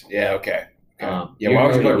was. Yeah. Okay. Why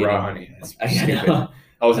would you put raw honey? That's stupid.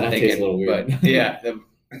 I wasn't thinking. Tastes a little weird. But yeah, the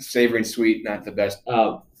savory and sweet, not the best.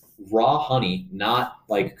 Raw honey, not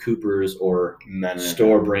like Cooper's or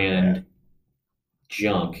store brand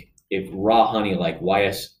junk. If raw honey, like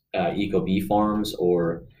YS Eco Bee Farms,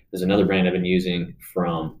 or there's another brand I've been using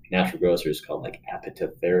from Natural Grocers called like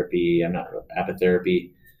Apitherapy.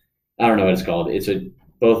 Apitherapy. I don't know what it's called.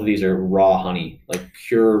 Both of these are raw honey, like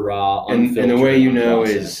pure raw, unfiltered. And the way you know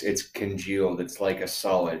unprocessed. is it's congealed. It's like a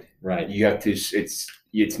solid. Right. You have to.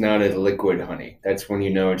 It's not a liquid honey. That's when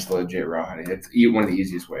you know it's legit raw honey. That's one of the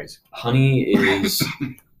easiest ways. Honey is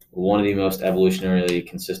one of the most evolutionarily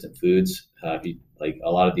consistent foods. Like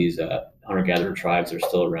a lot of these hunter-gatherer tribes are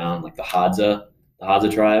still around, like the Hadza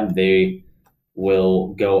tribe, they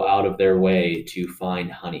will go out of their way to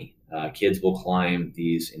find honey. Kids will climb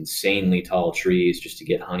these insanely tall trees just to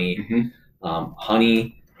get honey.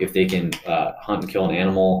 Honey, if they can hunt and kill an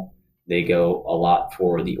animal, they go a lot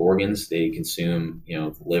for the organs. They consume,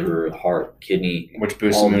 the liver, heart, kidney, which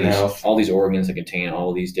boosts immune health. All these organs that contain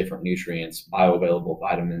all these different nutrients, bioavailable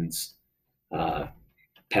vitamins,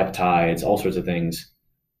 peptides, all sorts of things.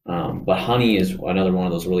 But honey is another one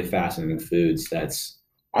of those really fascinating foods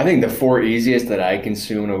I think the 4 easiest that I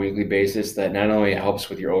consume on a weekly basis that not only helps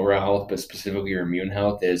with your overall health, but specifically your immune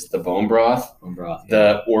health is the bone broth,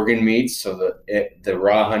 the organ meats, so the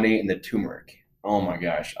raw honey, and the turmeric. Oh my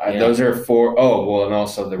gosh. Those are 4. Oh, well, and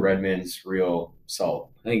also the Redman's real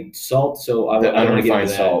salt. I think salt, so I don't want to get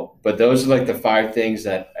into salt. But those are like the 5 things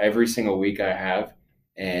that every single week I have.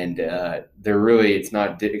 And they're really, it's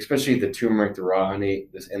not, especially the turmeric, the raw honey,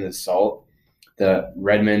 and the salt. The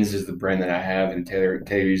Redman's is the brand that I have, and Taylor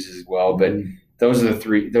uses as well. But those are the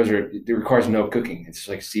 3. It requires no cooking. It's just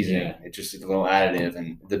like seasoning. Yeah. It's just a little additive,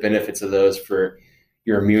 and the benefits of those for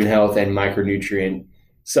your immune health and micronutrient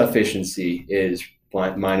sufficiency is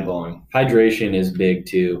mind blowing. Hydration is big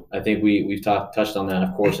too. I think we've touched on that,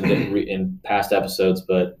 of course, in past episodes.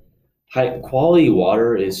 But quality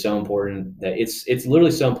water is so important that it's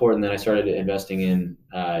literally so important that I started investing in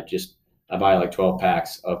I buy like 12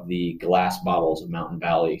 packs of the glass bottles of Mountain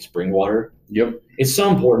Valley spring water. Yep. It's so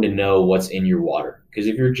important to know what's in your water, because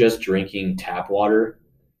if you're just drinking tap water,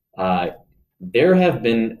 there have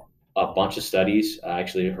been a bunch of studies. I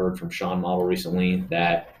actually heard from Sean Model recently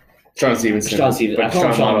that Sean Stevenson. I call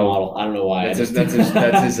him Sean Model. I don't know why. That's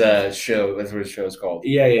his show. That's what his show is called.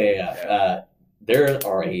 Yeah. There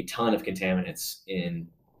are a ton of contaminants in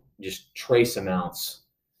just trace amounts,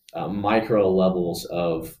 micro levels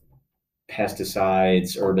of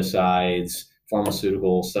pesticides, herbicides,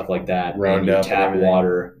 pharmaceuticals, stuff like that. Rhonda, tap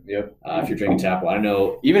water. Yep. If you're drinking tap water, I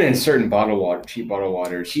know even in certain bottled water, cheap bottled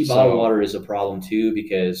water. Cheap bottled water is a problem too,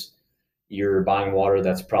 because you're buying water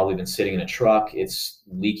that's probably been sitting in a truck. It's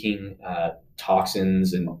leaking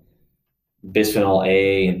toxins and bisphenol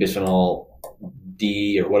A and bisphenol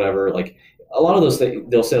D or whatever. Like a lot of those things,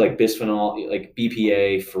 they'll say like bisphenol, like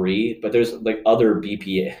BPA free, but there's like other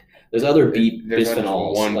BPA. There's other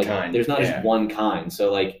bisphenols. One kind. There's not just one kind. So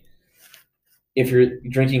like if you're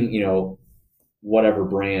drinking, whatever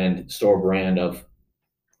store brand of,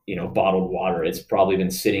 bottled water, it's probably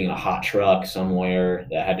been sitting in a hot truck somewhere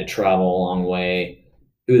that had to travel a long way.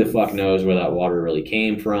 Who the fuck knows where that water really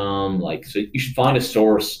came from? Like, so you should find a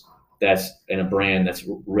source that's in a brand that's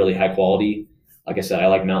really high quality. Like I said, I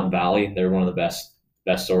like Mountain Valley. They're one of the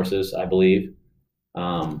best sources, I believe.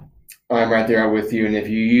 I'm right there with you. And if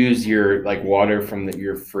you use your water from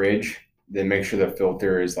your fridge, then make sure the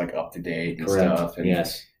filter is up to date and Correct. Stuff. And,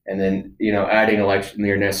 yes. And then adding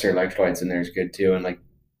your necessary electrolytes in there is good too. And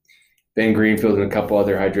Ben Greenfield and a couple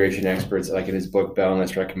other hydration experts, in his book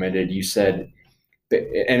Balance Recommended, you said,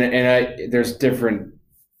 there's different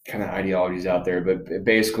kind of ideologies out there, but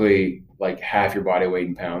basically half your body weight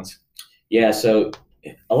in pounds. Yeah. So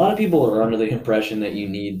a lot of people are under the impression that you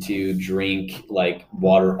need to drink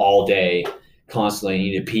water all day, constantly.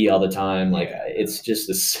 You need to pee all the time. It's just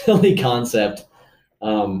a silly concept.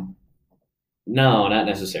 No, not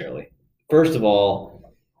necessarily. First of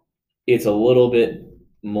all, it's a little bit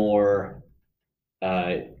more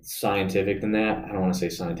scientific than that. I don't want to say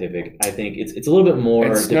scientific. I think it's a little bit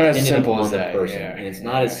more. It's not as simple as that. Person, and it's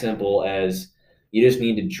not as simple as you just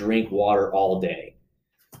need to drink water all day.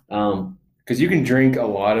 Because you can drink a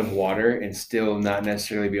lot of water and still not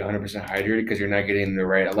necessarily be 100% hydrated because you're not getting the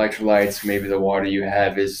right electrolytes. Maybe the water you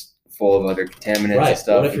have is full of other contaminants and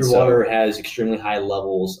stuff. What if your water has extremely high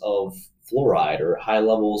levels of fluoride or high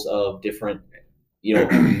levels of different,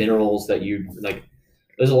 minerals that you like?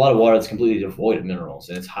 There's a lot of water that's completely devoid of minerals,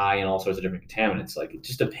 and it's high in all sorts of different contaminants. It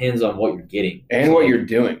just depends on what you're getting and what you're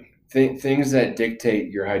doing. Things that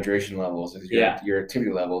dictate your hydration levels is your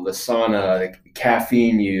activity level, the sauna, the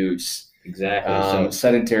caffeine use. Exactly.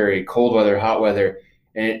 Sedentary, cold weather, hot weather,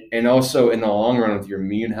 and also in the long run with your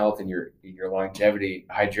immune health and your longevity,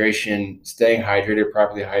 hydration, staying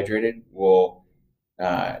properly hydrated will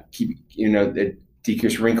keep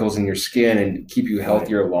decrease wrinkles in your skin and keep you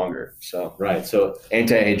healthier longer. So So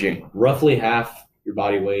anti-aging, roughly half your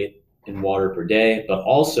body weight in water per day, but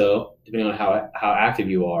also depending on how active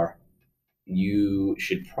you are, you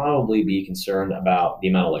should probably be concerned about the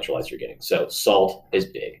amount of electrolytes you're getting. So salt is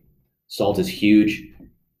big. Salt is huge.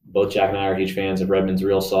 Both Jack and I are huge fans of Redman's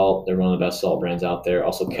Real Salt. They're one of the best salt brands out there.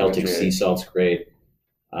 Also, Celtic Sea Salt's great.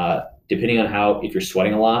 Depending on if you're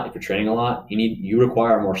sweating a lot, if you're training a lot, you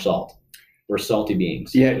require more salt. We're salty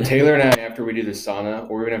beings. Yeah, Taylor and I, after we do the sauna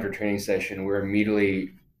or even after a training session, we're immediately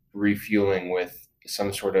refueling with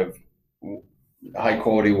some sort of high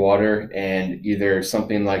quality water and either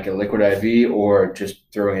something like a liquid IV or just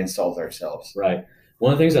throwing in salt ourselves. Right.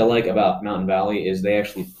 One of the things I like about Mountain Valley is they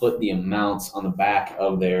actually put the amounts on the back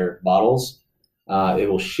of their bottles. It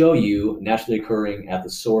will show you naturally occurring at the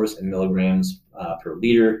source in milligrams per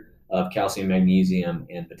liter of calcium, magnesium,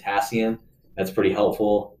 and potassium. That's pretty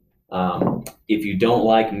helpful. If you don't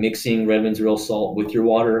like mixing Redman's Real Salt with your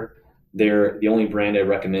water, the only brand I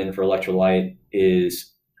recommend for electrolyte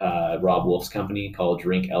is Rob Wolf's company called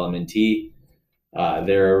Drink LMNT.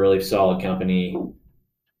 They're a really solid company,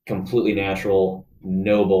 completely natural,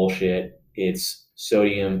 no bullshit. It's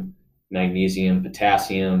sodium, magnesium,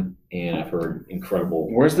 potassium, and I've heard incredible.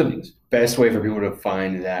 Where's the best way for people to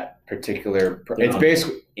find that particular? It's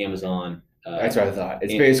basically Amazon. That's what I thought.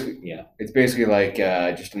 It's basically like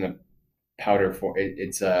just in the powder form.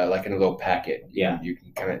 It's like in a little packet. Yeah, you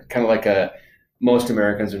can kind of like most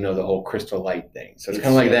Americans would know the whole Crystal Light thing. So it's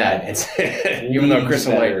kind of like that. It's even though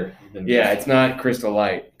Crystal Light, it's not Crystal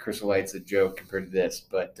Light. Crystal Light's a joke compared to this,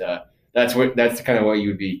 but that's kind of what you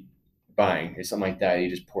would be buying. Is something like that. You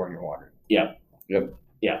just pour in your water. Yeah. Yep.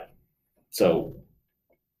 Yeah. So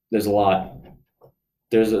there's a lot.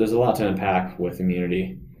 There's a lot to unpack with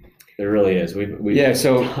immunity. There really is. We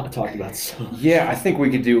talked about so. Yeah, I think we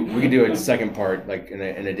could do a second part, like in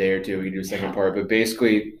a day or two. We could do a second part, but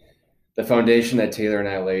basically, the foundation that Taylor and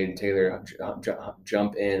I laid, and Taylor,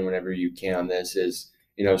 jump in whenever you can on this, is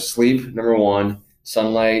sleep, number one,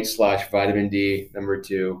 sunlight / vitamin D, number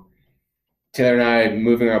two. Taylor and I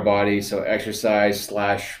moving our body, so exercise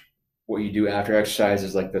 / what you do after exercise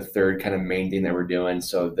is like the third kind of main thing that we're doing.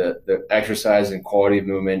 So the exercise and quality of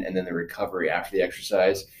movement, and then the recovery after the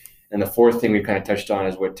exercise. And the fourth thing we kind of touched on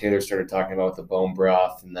is what Taylor started talking about with the bone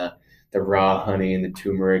broth and the raw honey and the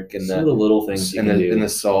turmeric and the little things and the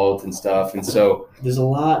salt and stuff. And so there's a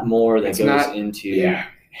lot more that goes into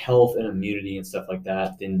health and immunity and stuff like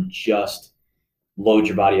that than just load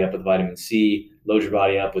your body up with vitamin C, load your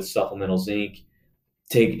body up with supplemental zinc,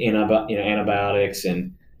 take antibiotics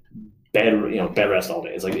and bed rest all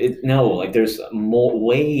day. It's like there's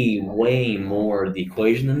way more to the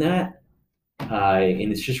equation than that.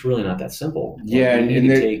 And it's just really not that simple. Yeah, you need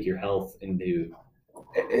to take your health into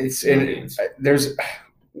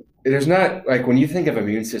there's not, like, when you think of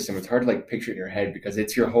immune system, it's hard to like picture it in your head because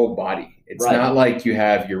it's your whole body. It's not like you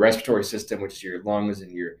have your respiratory system, which is your lungs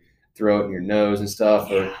and your throat and your nose and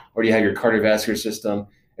stuff, or you have your cardiovascular system.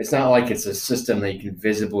 It's not like it's a system that you can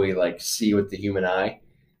visibly like see with the human eye.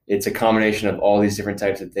 It's a combination of all these different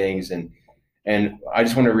types of things, and I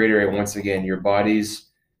just want to reiterate once again, your body's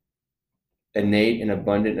innate and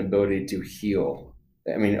abundant ability to heal.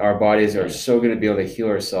 I mean, our bodies are so good to be able to heal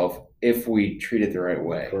ourselves if we treat it the right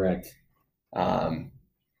way. Correct. I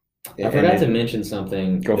forgot to mention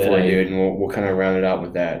something. Go for it, dude, and we'll kind of round it out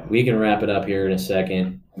with that. We can wrap it up here in a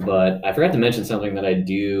second, but I forgot to mention something that I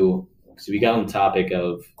do, because we got on the topic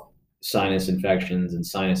of sinus infections and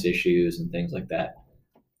sinus issues and things like that.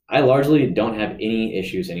 I largely don't have any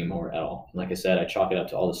issues anymore at all. Like I said, I chalk it up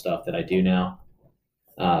to all the stuff that I do now.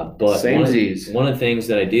 But one of the things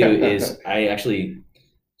that I do is I actually,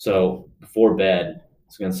 so before bed,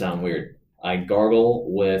 it's going to sound weird, I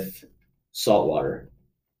gargle with salt water.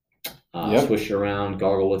 Swish it around,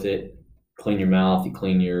 gargle with it, clean your mouth, you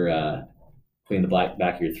clean the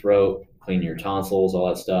back of your throat, clean your tonsils, all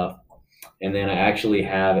that stuff. And then I actually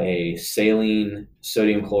have a saline,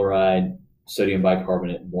 sodium chloride, sodium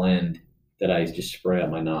bicarbonate blend that I just spray up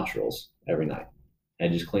my nostrils every night. I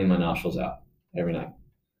just clean my nostrils out every night.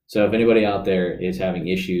 So if anybody out there is having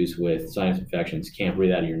issues with sinus infections, can't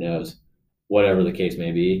breathe out of your nose, whatever the case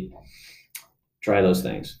may be, try those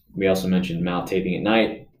things. We also mentioned mouth taping at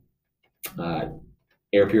night,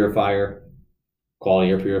 air purifier,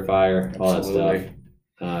 quality air purifier, all Absolutely. That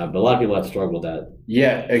stuff. But a lot of people have struggled with that.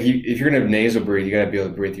 Yeah, if you're going to nasal breathe, you got to be able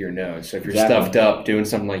to breathe through your nose. So if you're stuffed up doing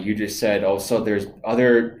something like you just said, also there's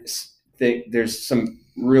some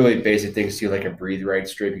really basic things to, like a breathe right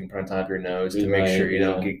strip you can put on top of your nose to make sure you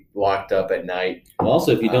don't get locked up at night. Well,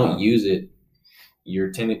 also, if you don't use it,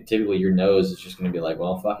 typically your nose is just going to be like,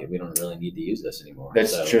 well, fuck it, we don't really need to use this anymore.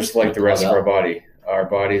 That's So just like the rest of plug our up. body. Our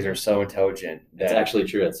bodies are so intelligent. That's actually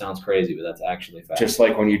true. It sounds crazy, but that's actually fact. Just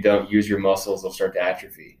like when you don't use your muscles, they'll start to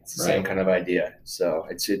atrophy. It's the Right. same kind of idea. So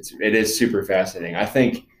it is super fascinating. I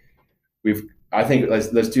think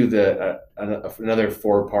let's do another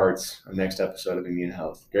 4 parts of next episode of immune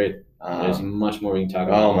health. Great. There's much more we can talk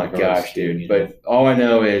about. Oh my gosh, dude! But all I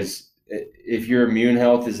know is if your immune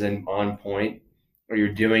health is on point, or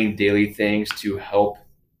you're doing daily things to help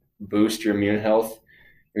boost your immune health,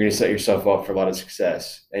 you're going to set yourself up for a lot of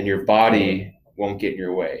success, and your body won't get in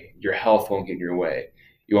your way. Your health won't get in your way.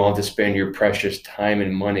 You won't have to spend your precious time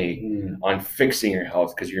and money on fixing your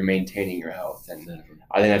health because you're maintaining your health. And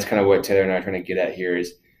I think that's kind of what Taylor and I are trying to get at here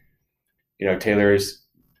is, Taylor's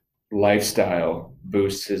lifestyle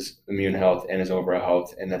boosts his immune health and his overall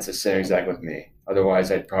health, and that's the same exact with me. Otherwise,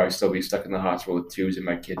 I'd probably still be stuck in the hospital with tubes in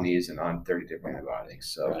my kidneys and on 30 different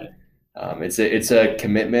antibiotics. So it's a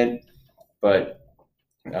commitment, but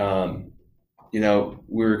we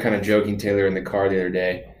were kind of joking, Taylor, in the car the other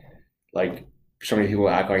day, like so many people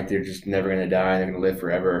act like they're just never going to die, they're going to live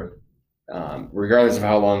forever. Regardless of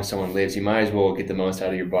how long someone lives, you might as well get the most out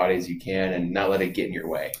of your body as you can and not let it get in your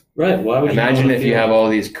way. Right. Why would imagine if you have all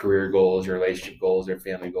these career goals or relationship goals or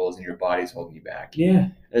family goals and your body's holding you back? Yeah.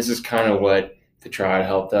 This is kind of what the Triad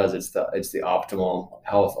Health does. It's the optimal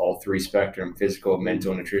health, all 3 spectrum: physical,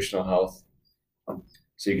 mental, nutritional health.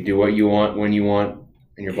 So you can do what you want when you want,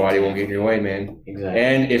 and your body won't get in your way, man. Exactly.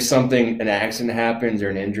 And if an accident happens or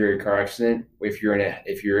an injury or car accident, if you're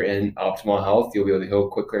in optimal health, you'll be able to heal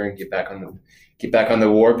quicker and get back on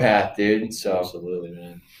the war path, dude. So absolutely,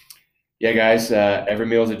 man. Yeah, guys. Every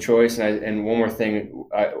meal is a choice, and one more thing,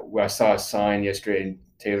 I saw a sign yesterday, and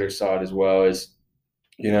Taylor saw it as well. Is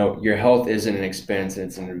your health isn't an expense;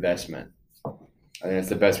 it's an investment. I think that's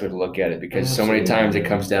the best way to look at it, because so many times it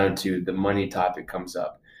comes down to the money topic comes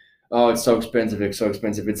up. Oh, it's so expensive. It's so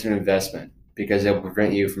expensive. It's an investment, because it will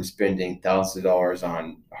prevent you from spending thousands of dollars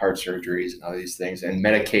on heart surgeries and all these things and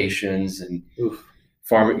medications and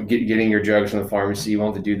getting your drugs from the pharmacy. You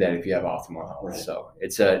won't have to do that if you have optimal health. Right. So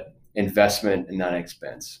it's an investment and not an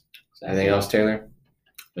expense. Exactly. Anything else, Taylor?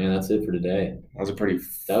 Man, that's it for today. That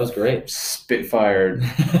was great. Spitfired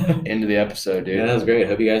into the episode, dude. Yeah, that was great.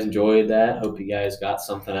 Hope you guys enjoyed that. Hope you guys got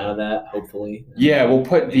something out of that, hopefully. Yeah, we'll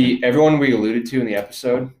put everyone we alluded to in the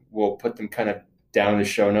episode, we'll put them kind of down in the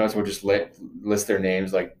show notes. We'll just list their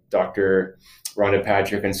names, like Dr. Rhonda,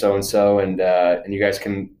 Patrick, and so, and you guys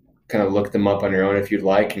can kind of look them up on your own if you'd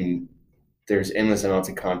like. And there's endless amounts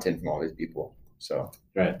of content from all these people. So.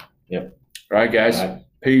 Right. Yep. All right, guys. All right.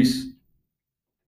 Peace.